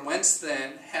 From whence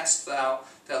then hast thou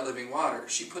that living water?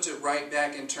 She puts it right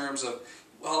back in terms of,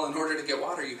 well, in order to get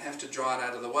water, you have to draw it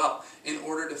out of the well. In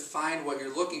order to find what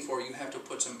you're looking for, you have to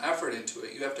put some effort into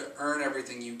it. You have to earn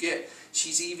everything you get.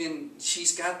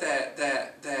 She's got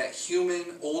that human,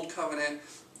 old covenant,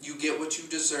 you get what you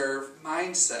deserve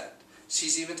mindset.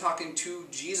 She's even talking to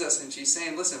Jesus and she's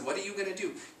saying, listen, what are you going to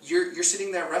do? You're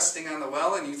sitting there resting on the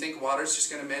well and you think water's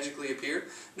just going to magically appear?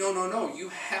 No, no, no. You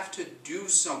have to do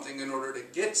something in order to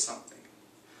get something.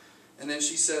 And then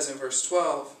she says in verse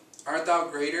 12, Art thou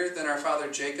greater than our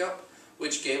father Jacob,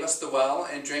 which gave us the well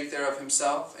and drank thereof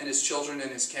himself and his children and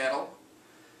his cattle?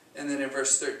 And then in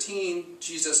verse 13,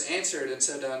 Jesus answered and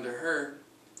said unto her,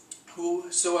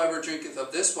 Whosoever drinketh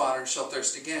of this water shall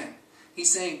thirst again.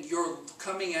 He's saying you're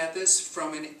coming at this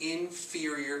from an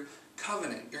inferior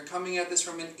covenant. You're coming at this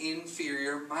from an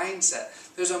inferior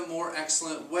mindset. There's a more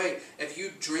excellent way. If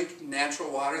you drink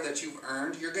natural water that you've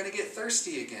earned, you're going to get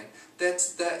thirsty again.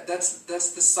 That's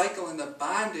the cycle and the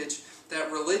bondage, that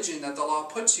religion that the law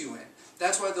puts you in.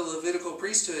 That's why the Levitical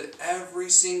priesthood, every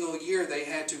single year, they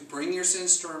had to bring your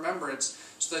sins to remembrance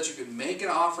so that you could make an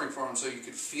offering for them, so you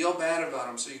could feel bad about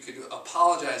them, so you could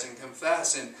apologize and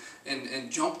confess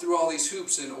and jump through all these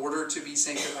hoops in order to be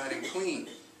sanctified and clean.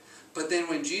 But then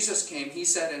when Jesus came, he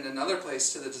said in another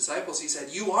place to the disciples, he said,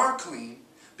 you are clean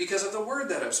because of the word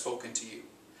that I've spoken to you.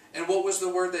 And what was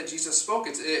the word that Jesus spoke?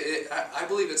 I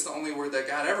believe it's the only word that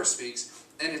God ever speaks,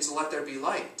 and it's let there be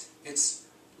light. It's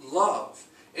love.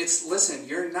 It's, listen,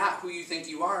 you're not who you think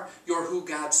you are. You're who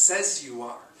God says you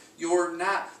are. You're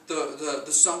not the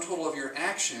sum total of your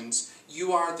actions.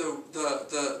 You are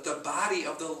the body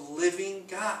of the living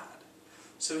God.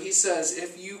 So he says,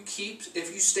 if you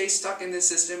stay stuck in this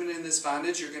system and in this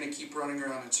bondage, you're going to keep running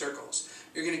around in circles.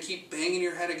 You're going to keep banging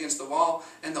your head against the wall,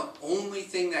 and the only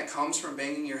thing that comes from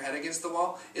banging your head against the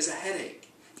wall is a headache.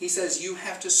 He says you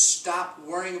have to stop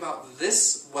worrying about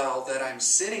this well that I'm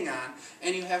sitting on,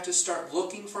 and you have to start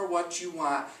looking for what you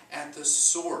want at the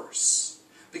source.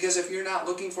 Because if you're not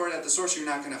looking for it at the source, you're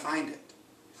not going to find it.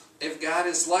 If God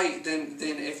is light, then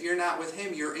if you're not with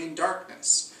Him, you're in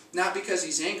darkness. Not because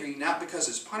He's angry, not because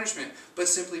it's punishment, but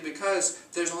simply because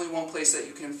there's only one place that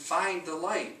you can find the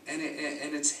light, and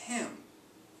it's Him.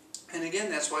 And again,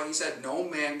 that's why He said, no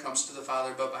man comes to the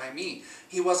Father but by me.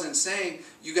 He wasn't saying,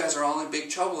 you guys are all in big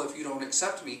trouble if you don't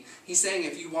accept me. He's saying,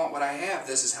 if you want what I have,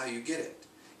 this is how you get it.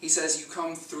 He says, you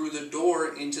come through the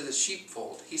door into the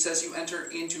sheepfold. He says, you enter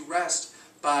into rest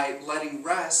by letting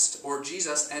rest, or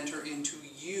Jesus, enter into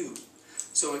you.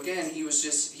 So again, he was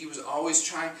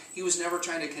never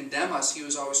trying to condemn us. He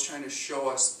was always trying to show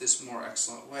us this more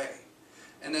excellent way.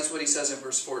 And that's what he says in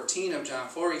verse 14 of John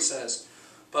 4. He says,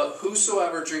 But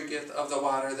whosoever drinketh of the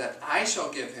water that I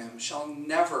shall give him shall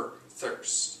never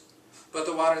thirst. But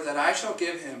the water that I shall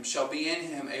give him shall be in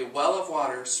him a well of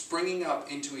water springing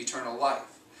up into eternal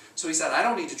life. So he said, I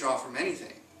don't need to draw from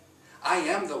anything. I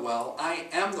am the well, I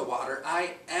am the water,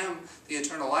 I am the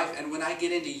eternal life. And when I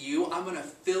get into you, I'm going to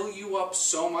fill you up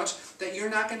so much that you're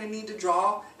not going to need to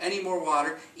draw any more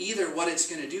water. Either what it's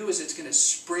going to do is it's going to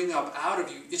spring up out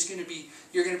of you.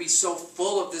 You're going to be so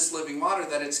full of this living water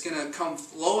that it's going to come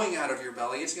flowing out of your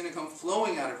belly. It's going to come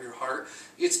flowing out of your heart.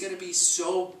 It's going to be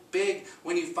so big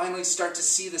when you finally start to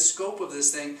see the scope of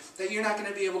this thing that you're not going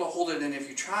to be able to hold it in if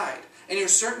you tried. And you're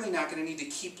certainly not going to need to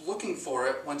keep looking for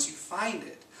it once you find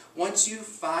it. Once you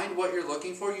find what you're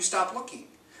looking for, you stop looking.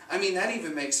 I mean, that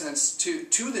even makes sense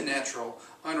to the natural,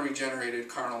 unregenerated,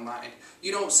 carnal mind.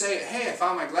 You don't say, hey, I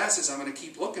found my glasses, I'm going to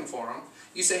keep looking for them.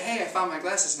 You say, hey, I found my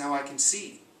glasses, now I can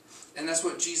see. And that's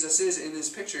what Jesus is in this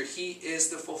picture. He is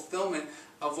the fulfillment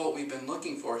of what we've been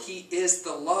looking for. He is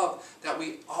the love that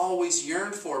we always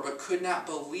yearned for, but could not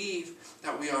believe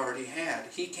that we already had.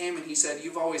 He came and He said,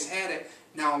 you've always had it,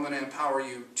 now I'm going to empower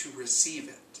you to receive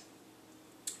it.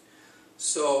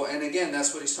 So, and again,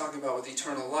 that's what he's talking about with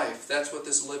eternal life. That's what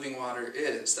this living water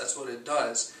is. That's what it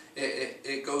does.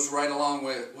 It goes right along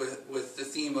with the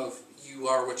theme of you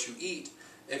are what you eat.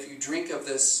 If you drink of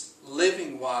this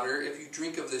living water, if you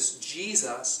drink of this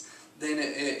Jesus, then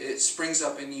it springs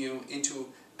up in you into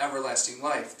everlasting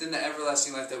life. Then the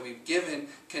everlasting life that we've given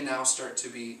can now start to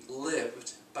be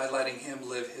lived by letting him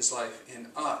live his life in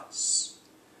us.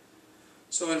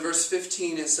 So in verse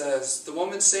 15 it says, "The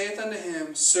woman saith unto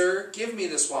him, Sir, give me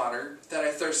this water, that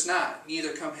I thirst not,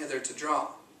 neither come hither to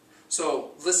draw."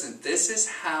 So listen, this is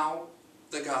how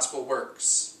the gospel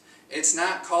works. It's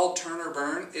not called turn or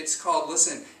burn. It's called,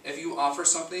 listen, if you offer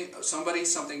somebody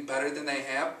something better than they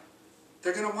have,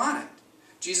 they're going to want it.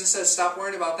 Jesus says, stop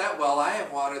worrying about that. Well, I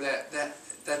have water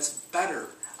that's better.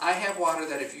 I have water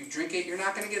that if you drink it, you're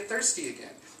not going to get thirsty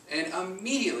again. And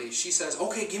immediately she says,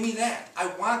 okay, give me that. I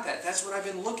want that. That's what I've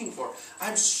been looking for.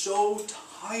 I'm so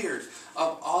tired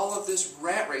of all of this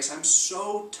rat race. I'm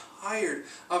so tired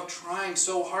of trying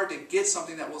so hard to get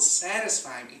something that will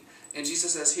satisfy me. And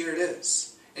Jesus says, here it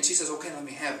is. And she says, okay, let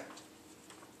me have it.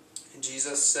 And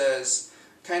Jesus says,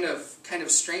 kind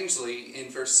of strangely, in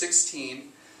verse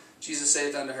 16, Jesus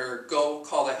saith unto her, Go,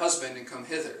 call thy husband, and come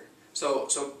hither. So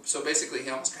basically he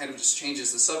almost kind of just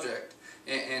changes the subject.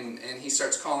 And he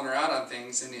starts calling her out on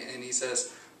things, and he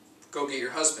says, go get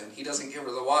your husband. He doesn't give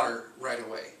her the water right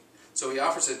away. So he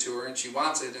offers it to her, and she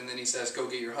wants it, and then he says, go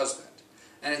get your husband.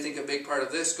 And I think a big part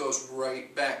of this goes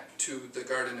right back to the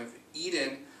Garden of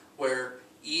Eden, where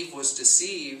Eve was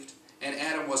deceived, and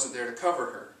Adam wasn't there to cover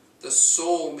her. The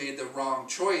soul made the wrong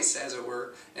choice, as it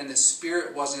were, and the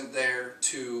spirit wasn't there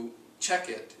to check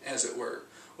it, as it were.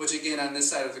 Which again, on this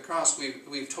side of the cross,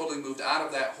 we've totally moved out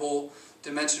of that whole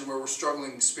dimension where we're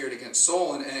struggling spirit against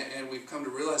soul, and we've come to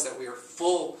realize that we are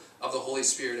full of the Holy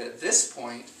Spirit at this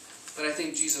point. But I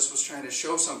think Jesus was trying to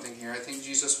show something here. I think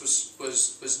Jesus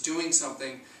was doing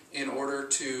something in order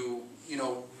to,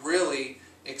 really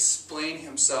explain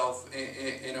himself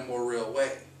in a more real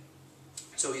way.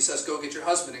 So he says, go get your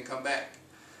husband and come back.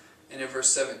 And in verse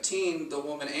 17, the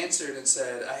woman answered and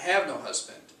said, I have no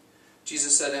husband.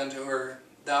 Jesus said unto her,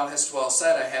 Thou hast well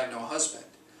said, I have no husband.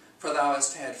 For thou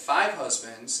hast had 5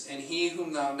 husbands, and he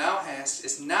whom thou now hast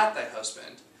is not thy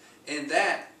husband. And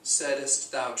that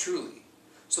saidest thou truly.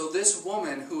 So this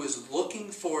woman who is looking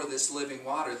for this living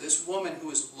water, this woman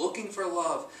who is looking for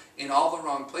love in all the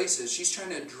wrong places, she's trying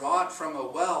to draw it from a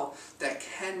well that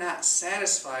cannot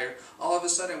satisfy her. All of a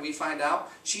sudden we find out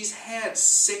she's had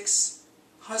 6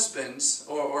 husbands,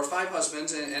 or 5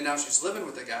 husbands, and now she's living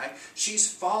with a guy. She's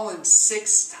fallen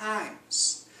 6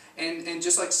 times. And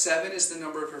just like 7 is the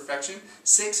number of perfection,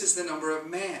 6 is the number of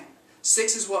man.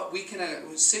 6 is what we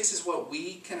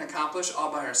can accomplish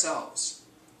all by ourselves.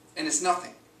 And it's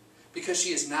nothing. Because she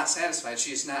is not satisfied,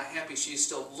 she is not happy, she is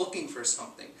still looking for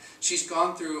something. She's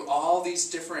gone through all these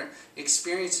different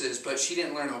experiences, but she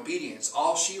didn't learn obedience.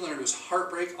 All she learned was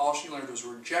heartbreak, all she learned was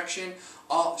rejection.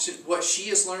 What she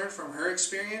has learned from her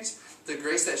experience, the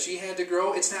grace that she had to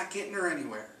grow, it's not getting her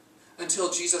anywhere. Until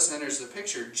Jesus enters the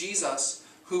picture. Jesus,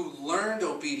 who learned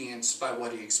obedience by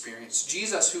what he experienced.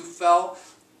 Jesus, who fell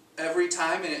every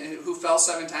time, and who fell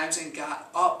 7 times and got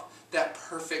up that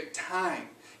perfect time.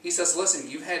 He says, listen,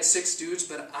 you've had 6 dudes,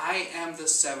 but I am the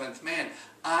 7th man.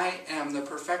 I am the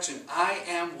perfection. I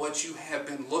am what you have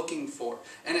been looking for.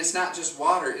 And it's not just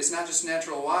water. It's not just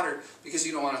natural water because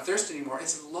you don't want to thirst anymore.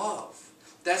 It's love.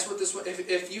 That's what this.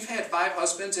 If you've had 5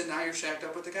 husbands and now you're shacked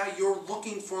up with a guy, you're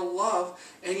looking for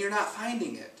love and you're not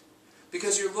finding it.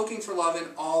 Because you're looking for love in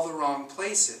all the wrong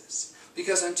places.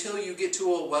 Because until you get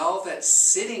to a well that's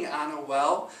sitting on a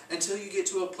well, until you get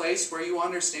to a place where you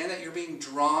understand that you're being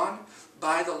drawn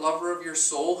by the lover of your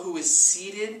soul who is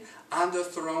seated on the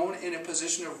throne in a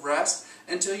position of rest,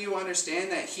 until you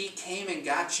understand that he came and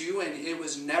got you and it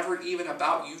was never even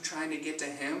about you trying to get to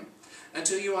him,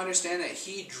 until you understand that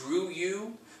he drew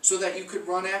you so that you could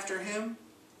run after him,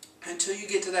 until you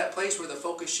get to that place where the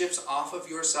focus shifts off of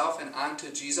yourself and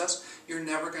onto Jesus, you're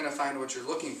never going to find what you're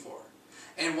looking for.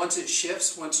 And once it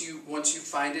shifts, once you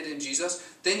find it in Jesus,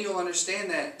 then you'll understand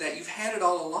that you've had it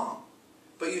all along.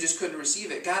 But you just couldn't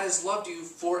receive it. God has loved you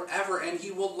forever, and he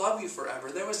will love you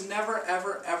forever. There was never,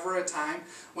 ever, ever a time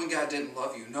when God didn't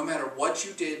love you. No matter what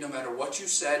you did, no matter what you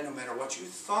said, no matter what you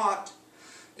thought,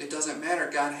 it doesn't matter.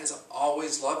 God has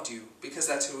always loved you because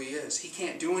that's who he is. He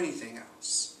can't do anything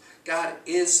else. God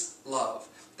is love.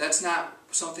 That's not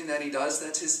something that he does.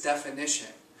 That's his definition.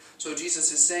 So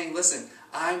Jesus is saying, listen,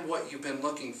 I'm what you've been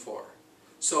looking for.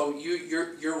 So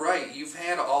you're right. You've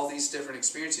had all these different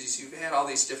experiences. You've had all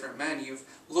these different men. You've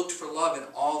looked for love in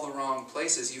all the wrong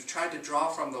places. You've tried to draw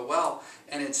from the well,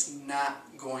 and it's not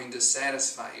going to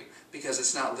satisfy you because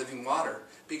it's not living water,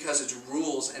 because it's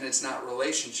rules and it's not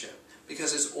relationship,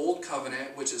 because it's old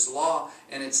covenant, which is law,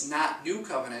 and it's not new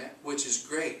covenant, which is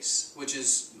grace, which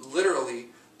is literally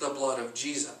the blood of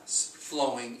Jesus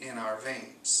flowing in our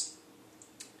veins.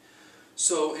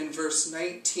 So in verse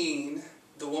 19,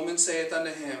 the woman saith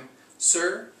unto him,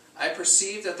 Sir, I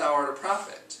perceive that thou art a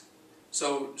prophet.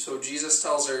 So Jesus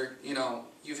tells her,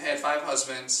 you've had 5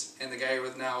 husbands, and the guy you're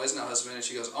with now isn't a husband. And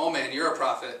she goes, oh man, you're a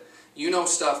prophet. You know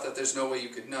stuff that there's no way you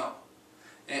could know.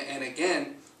 And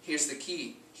again, here's the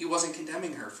key. He wasn't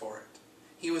condemning her for it.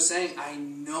 He was saying, I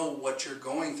know what you're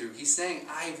going through. He's saying,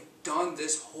 I've done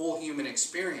this whole human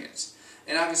experience.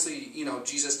 And obviously,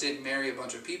 Jesus didn't marry a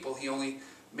bunch of people. He only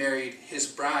married his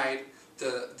bride,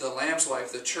 the Lamb's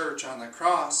wife, the church on the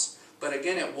cross. But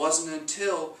again, it wasn't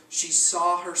until she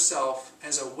saw herself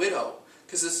as a widow.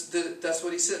 Because that's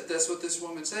what he said. That's what this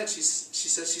woman said. She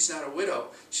says she's not a widow.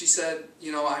 She said,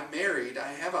 I'm married.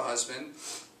 I have a husband.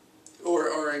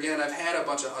 Or again, I've had a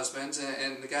bunch of husbands,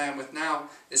 and the guy I'm with now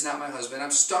is not my husband.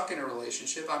 I'm stuck in a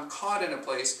relationship. I'm caught in a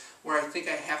place where I think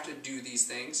I have to do these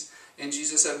things. And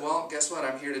Jesus said, well, guess what?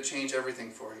 I'm here to change everything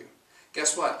for you.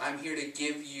 Guess what? I'm here to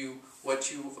give you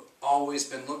what you've always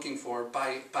been looking for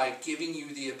by giving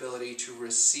you the ability to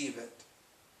receive it.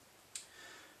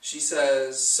 She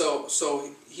says,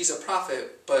 so he's a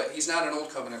prophet, but he's not an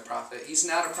old covenant prophet. He's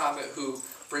not a prophet who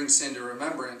brings sin to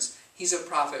remembrance. He's a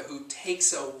prophet who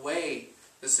takes away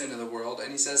the sin of the world.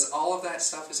 And he says, all of that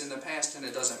stuff is in the past and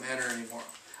it doesn't matter anymore.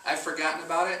 I've forgotten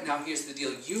about it. Now here's the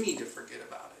deal. You need to forget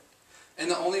about it. And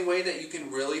the only way that you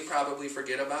can really probably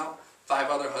forget about 5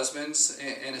 other husbands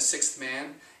and a 6th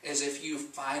man is if you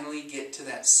finally get to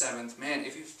that 7th man.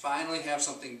 If you finally have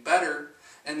something better,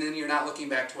 and then you're not looking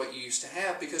back to what you used to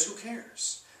have, because who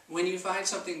cares? When you find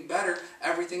something better,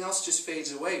 everything else just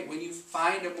fades away. When you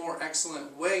find a more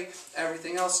excellent way,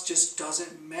 everything else just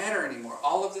doesn't matter anymore.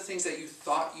 All of the things that you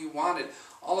thought you wanted,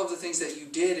 all of the things that you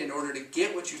did in order to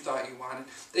get what you thought you wanted,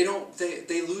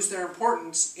 they lose their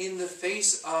importance in the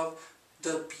face of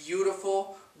the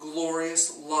beautiful,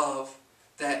 glorious love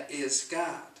that is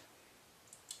God.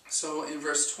 So in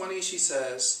verse 20 she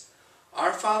says,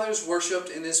 Our fathers worshipped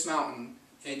in this mountain,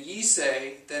 and ye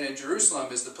say that in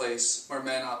Jerusalem is the place where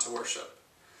men ought to worship.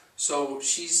 So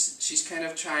she's kind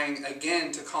of trying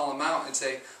again to call him out and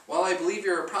say, well, I believe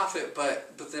you're a prophet,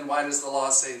 but then why does the law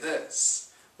say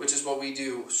this? Which is what we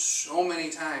do so many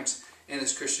times in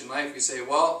this Christian life. We say,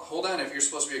 well, hold on, if you're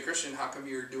supposed to be a Christian, how come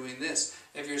you're doing this?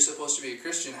 If you're supposed to be a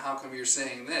Christian, how come you're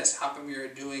saying this? How come you're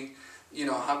doing,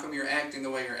 how come you're acting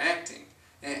the way you're acting?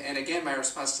 And again, my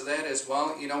response to that is,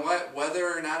 well, you know what? Whether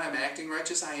or not I'm acting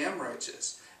righteous, I am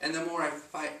righteous. And the more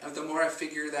I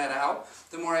figure that out,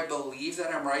 the more I believe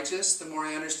that I'm righteous, the more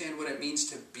I understand what it means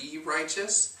to be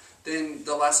righteous, then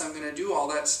the less I'm going to do all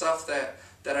that stuff that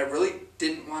I really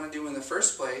didn't want to do in the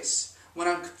first place. When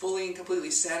I'm fully and completely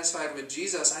satisfied with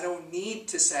Jesus, I don't need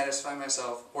to satisfy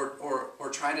myself or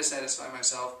try to satisfy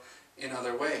myself in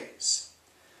other ways.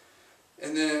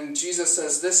 And then Jesus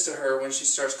says this to her when she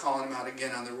starts calling him out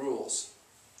again on the rules.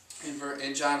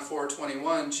 In John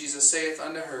 4:21, Jesus saith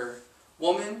unto her,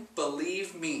 Woman,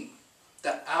 believe me,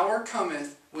 the hour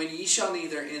cometh when ye shall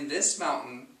neither in this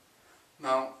mountain,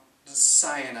 Mount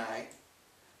Sinai,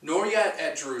 nor yet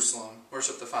at Jerusalem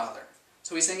worship the Father.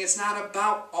 So he's saying it's not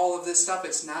about all of this stuff.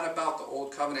 It's not about the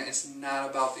old covenant. It's not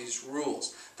about these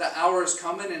rules. The hour is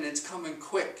coming, and it's coming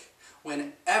quick,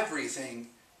 when everything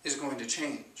is going to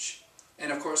change.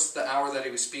 And of course, the hour that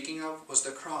he was speaking of was the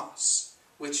cross,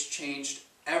 which changed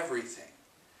everything.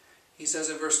 He says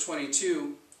in verse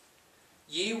 22,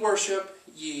 Ye worship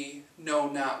ye know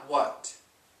not what.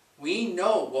 We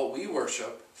know what we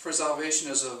worship, for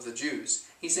salvation is of the Jews.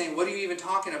 He's saying, what are you even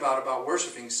talking about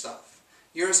worshiping stuff?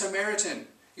 You're a Samaritan.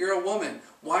 You're a woman.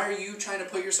 Why are you trying to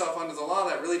put yourself under the law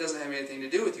that really doesn't have anything to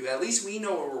do with you? At least we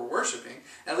know what we're worshiping.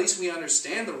 At least we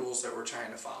understand the rules that we're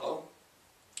trying to follow.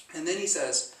 And then he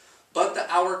says, But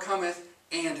the hour cometh,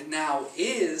 and now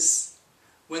is,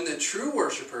 when the true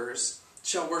worshippers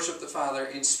shall worship the Father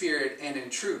in spirit and in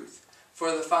truth.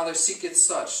 For the Father seeketh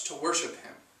such to worship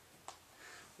him.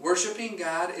 Worshipping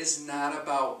God is not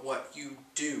about what you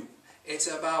do. It's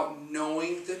about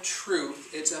knowing the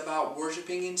truth. It's about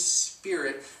worshiping in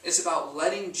spirit. It's about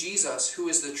letting Jesus, who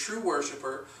is the true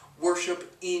worshiper,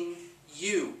 worship in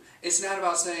you. It's not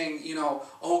about saying,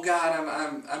 oh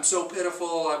God, I'm so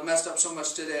pitiful, I've messed up so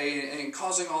much today, and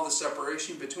causing all the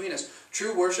separation between us.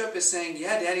 True worship is saying,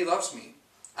 yeah, Daddy loves me.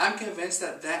 I'm convinced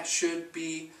that should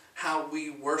be how we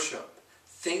worship.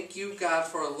 Thank you, God,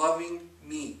 for loving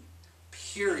me.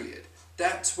 Period.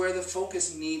 That's where the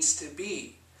focus needs to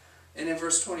be. And in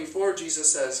verse 24,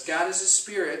 Jesus says, God is a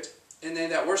spirit, and they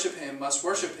that worship him must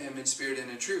worship him in spirit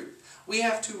and in truth. We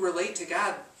have to relate to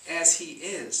God as he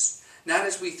is. Not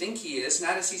as we think he is,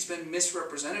 not as he's been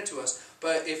misrepresented to us,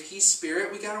 but if he's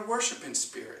spirit, we got to worship in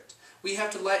spirit. We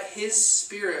have to let his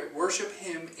spirit worship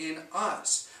him in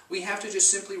us. We have to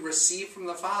just simply receive from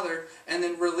the Father and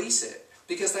then release it,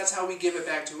 because that's how we give it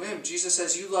back to him. Jesus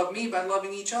says, you love me by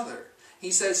loving each other. He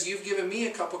says, you've given me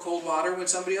a cup of cold water when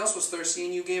somebody else was thirsty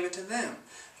and you gave it to them.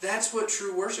 That's what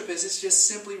true worship is. It's just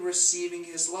simply receiving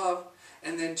his love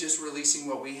and then just releasing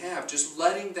what we have. Just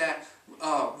letting that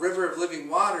river of living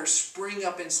water spring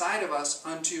up inside of us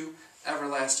unto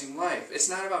everlasting life. It's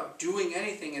not about doing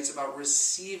anything. It's about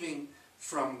receiving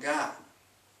from God.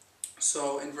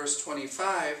 So in verse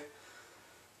 25,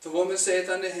 the woman saith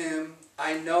unto him,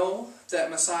 I know that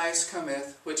Messiah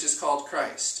cometh, which is called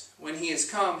Christ. When he is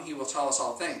come, he will tell us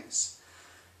all things.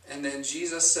 And then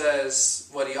Jesus says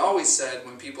what he always said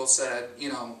when people said,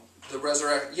 the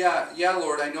resurrection. Yeah,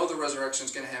 Lord, I know the resurrection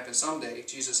is going to happen someday.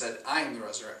 Jesus said, I am the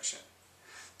resurrection.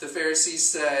 The Pharisees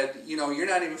said, you're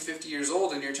not even 50 years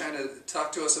old and you're trying to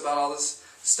talk to us about all this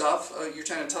stuff. You're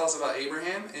trying to tell us about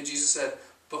Abraham. And Jesus said,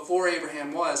 before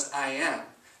Abraham was, I am.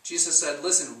 Jesus said,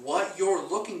 listen, what you're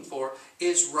looking for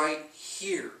is right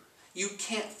here. You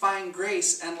can't find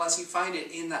grace unless you find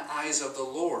it in the eyes of the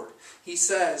Lord. He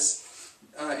says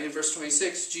in verse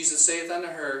 26, Jesus saith unto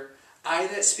her, I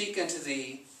that speak unto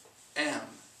thee am.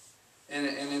 And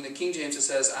in the King James it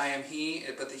says, I am he,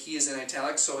 but the he is in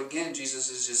italics. So again, Jesus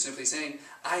is just simply saying,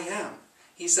 I am.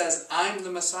 He says, I'm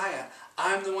the Messiah.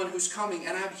 I'm the one who's coming,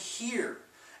 and I'm here.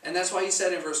 And that's why he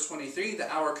said in verse 23,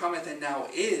 the hour cometh and now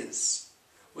is,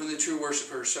 when the true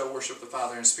worshipers shall worship the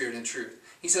Father in spirit and truth.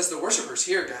 He says the worshipers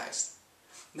here, guys.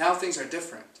 Now things are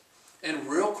different. And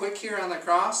real quick here on the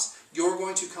cross, you're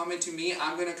going to come into me,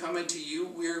 I'm going to come into you.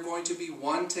 We're going to be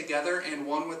one together and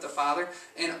one with the Father.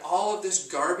 And all of this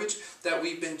garbage that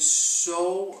we've been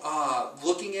so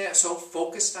looking at, so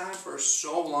focused on for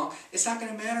so long, it's not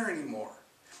going to matter anymore.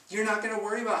 You're not going to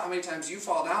worry about how many times you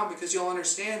fall down, because you'll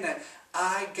understand that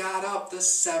I got up the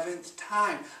 7th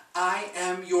time. I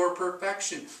am your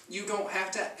perfection. You don't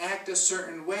have to act a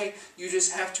certain way. You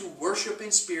just have to worship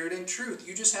in spirit and truth.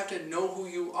 You just have to know who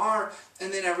you are,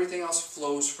 and then everything else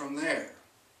flows from there.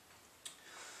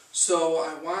 So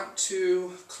I want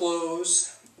to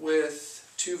close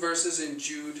with 2 verses in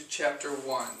Jude chapter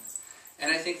 1.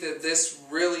 And I think that this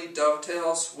really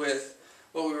dovetails with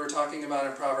what we were talking about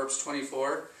in Proverbs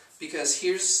 24, because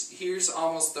here's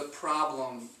almost the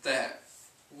problem that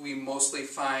we mostly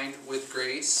find with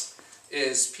grace,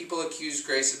 is people accuse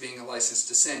grace of being a license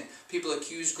to sin. People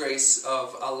accuse grace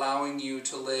of allowing you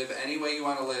to live any way you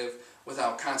want to live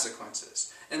without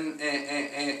consequences. And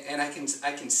I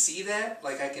can see that.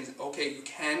 Like okay, you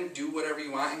can do whatever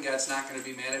you want and God's not going to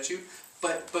be mad at you.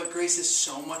 But grace is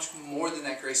so much more than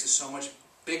that. Grace is so much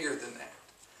bigger than that.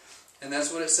 And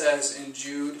that's what it says in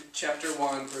Jude chapter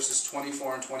 1, verses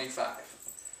 24 and 25.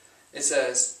 It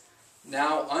says,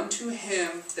 now unto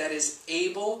him that is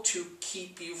able to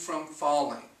keep you from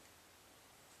falling.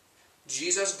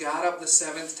 Jesus got up the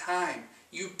 7th time.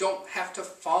 You don't have to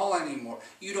fall anymore.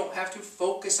 You don't have to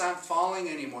focus on falling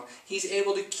anymore. He's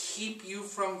able to keep you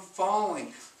from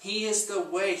falling. He is the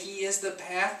way, he is the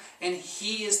path, and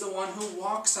he is the one who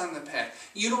walks on the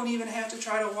path. You don't even have to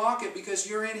try to walk it, because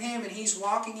you're in him and he's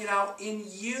walking it out in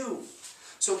you.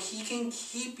 So he can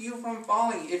keep you from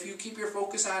falling. If you keep your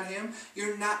focus on him,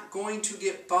 you're not going to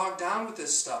get bogged down with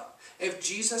this stuff. If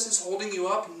Jesus is holding you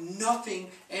up, nothing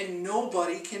and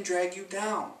nobody can drag you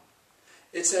down.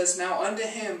 It says, now unto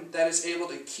him that is able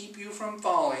to keep you from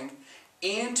falling,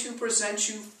 and to present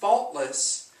you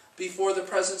faultless before the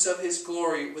presence of his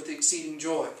glory with exceeding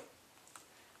joy.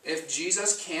 If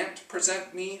Jesus can't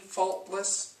present me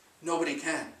faultless, nobody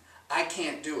can. I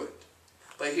can't do it.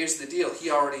 But here's the deal. He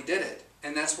already did it.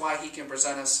 And that's why he can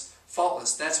present us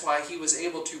faultless. That's why he was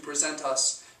able to present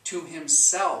us to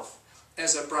himself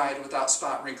as a bride without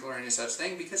spot, wrinkle, or any such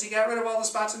thing, because he got rid of all the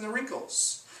spots and the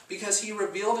wrinkles. Because he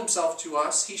revealed himself to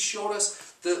us. He showed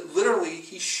us,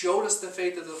 he showed us the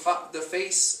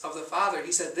face of the Father.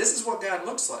 He said, this is what God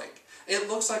looks like. It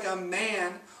looks like a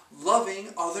man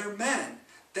loving other men.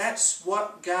 That's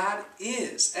what God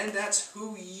is. And that's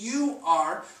who you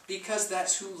are, because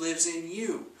that's who lives in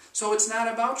you. So it's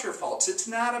not about your faults. It's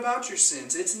not about your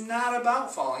sins. It's not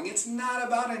about falling. It's not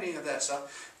about any of that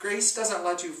stuff. Grace doesn't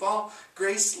let you fall.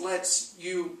 Grace lets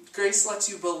you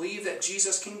believe that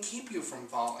Jesus can keep you from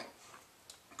falling.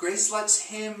 Grace lets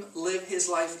Him live His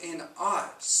life in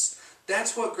us.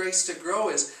 That's what grace to grow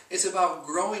is. It's about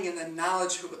growing in the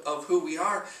knowledge of who we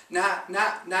are,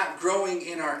 not growing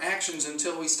in our actions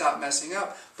until we stop messing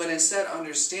up, but instead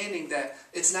understanding that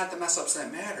it's not the mess ups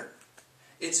that matter.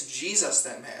 It's Jesus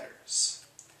that matters.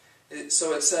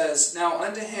 So it says, "Now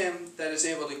unto Him that is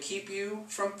able to keep you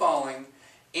from falling,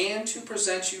 and to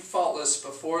present you faultless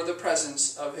before the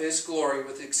presence of His glory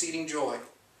with exceeding joy.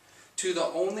 To the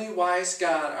only wise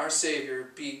God, our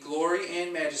Savior, be glory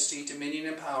and majesty, dominion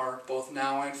and power, both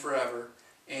now and forever.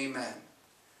 Amen."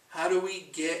 How do we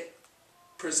get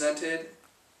presented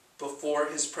before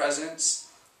His presence,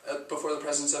 before the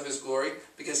presence of His glory?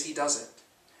 Because He does it.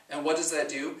 And what does that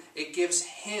do? It gives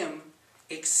Him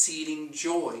exceeding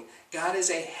joy. God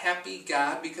is a happy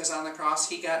God because on the cross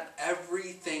He got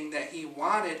everything that He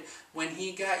wanted when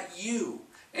He got you.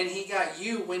 And He got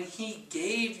you when He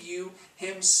gave you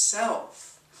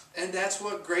Himself. And that's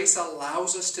what grace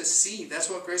allows us to see. That's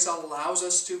what grace allows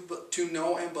us to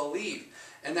know and believe.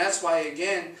 And that's why,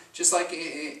 again, just like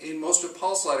in most of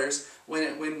Paul's letters,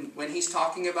 when he's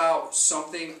talking about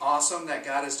something awesome that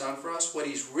God has done for us, what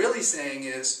he's really saying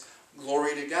is,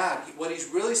 glory to God. What he's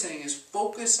really saying is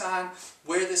focus on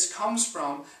where this comes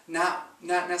from, not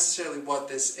necessarily what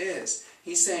this is.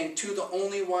 He's saying, to the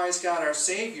only wise God, our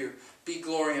Savior, be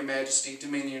glory and majesty,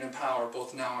 dominion and power,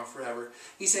 both now and forever.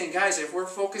 He's saying, guys, if we're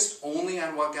focused only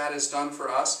on what God has done for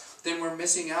us, then we're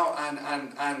missing out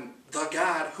on the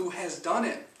God who has done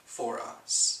it for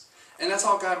us. And that's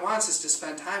all God wants, is to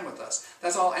spend time with us.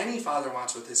 That's all any father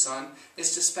wants with his son,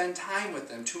 is to spend time with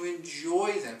them, to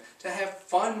enjoy them, to have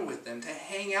fun with them, to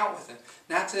hang out with them,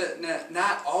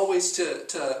 not always to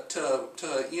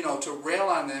rail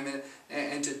on them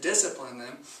and to discipline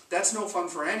them. That's no fun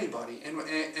for anybody.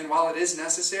 And while it is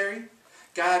necessary,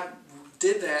 God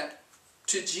did that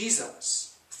to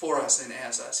Jesus for us and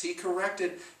as us. He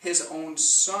corrected His own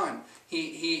Son.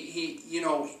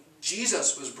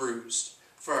 Jesus was bruised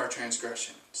for our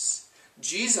transgressions.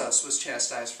 Jesus was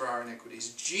chastised for our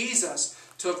iniquities. Jesus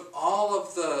took all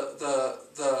of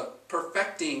the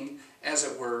perfecting, as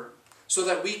it were, so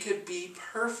that we could be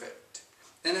perfect.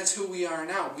 And that's who we are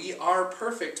now. We are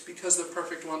perfect because the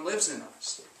perfect one lives in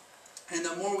us. And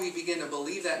the more we begin to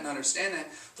believe that and understand that,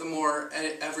 the more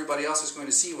everybody else is going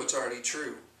to see what's already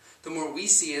true. The more we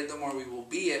see it, the more we will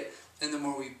be it. And the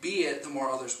more we be it, the more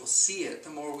others will see it.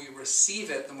 The more we receive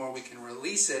it, the more we can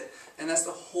release it. And that's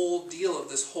the whole deal of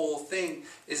this whole thing,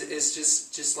 is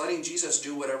just letting Jesus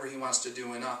do whatever He wants to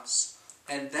do in us.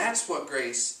 And that's what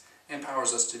grace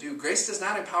empowers us to do. Grace does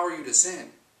not empower you to sin.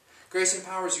 Grace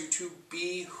empowers you to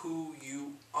be who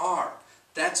you are.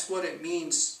 That's what it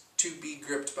means to be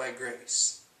gripped by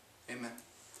grace. Amen.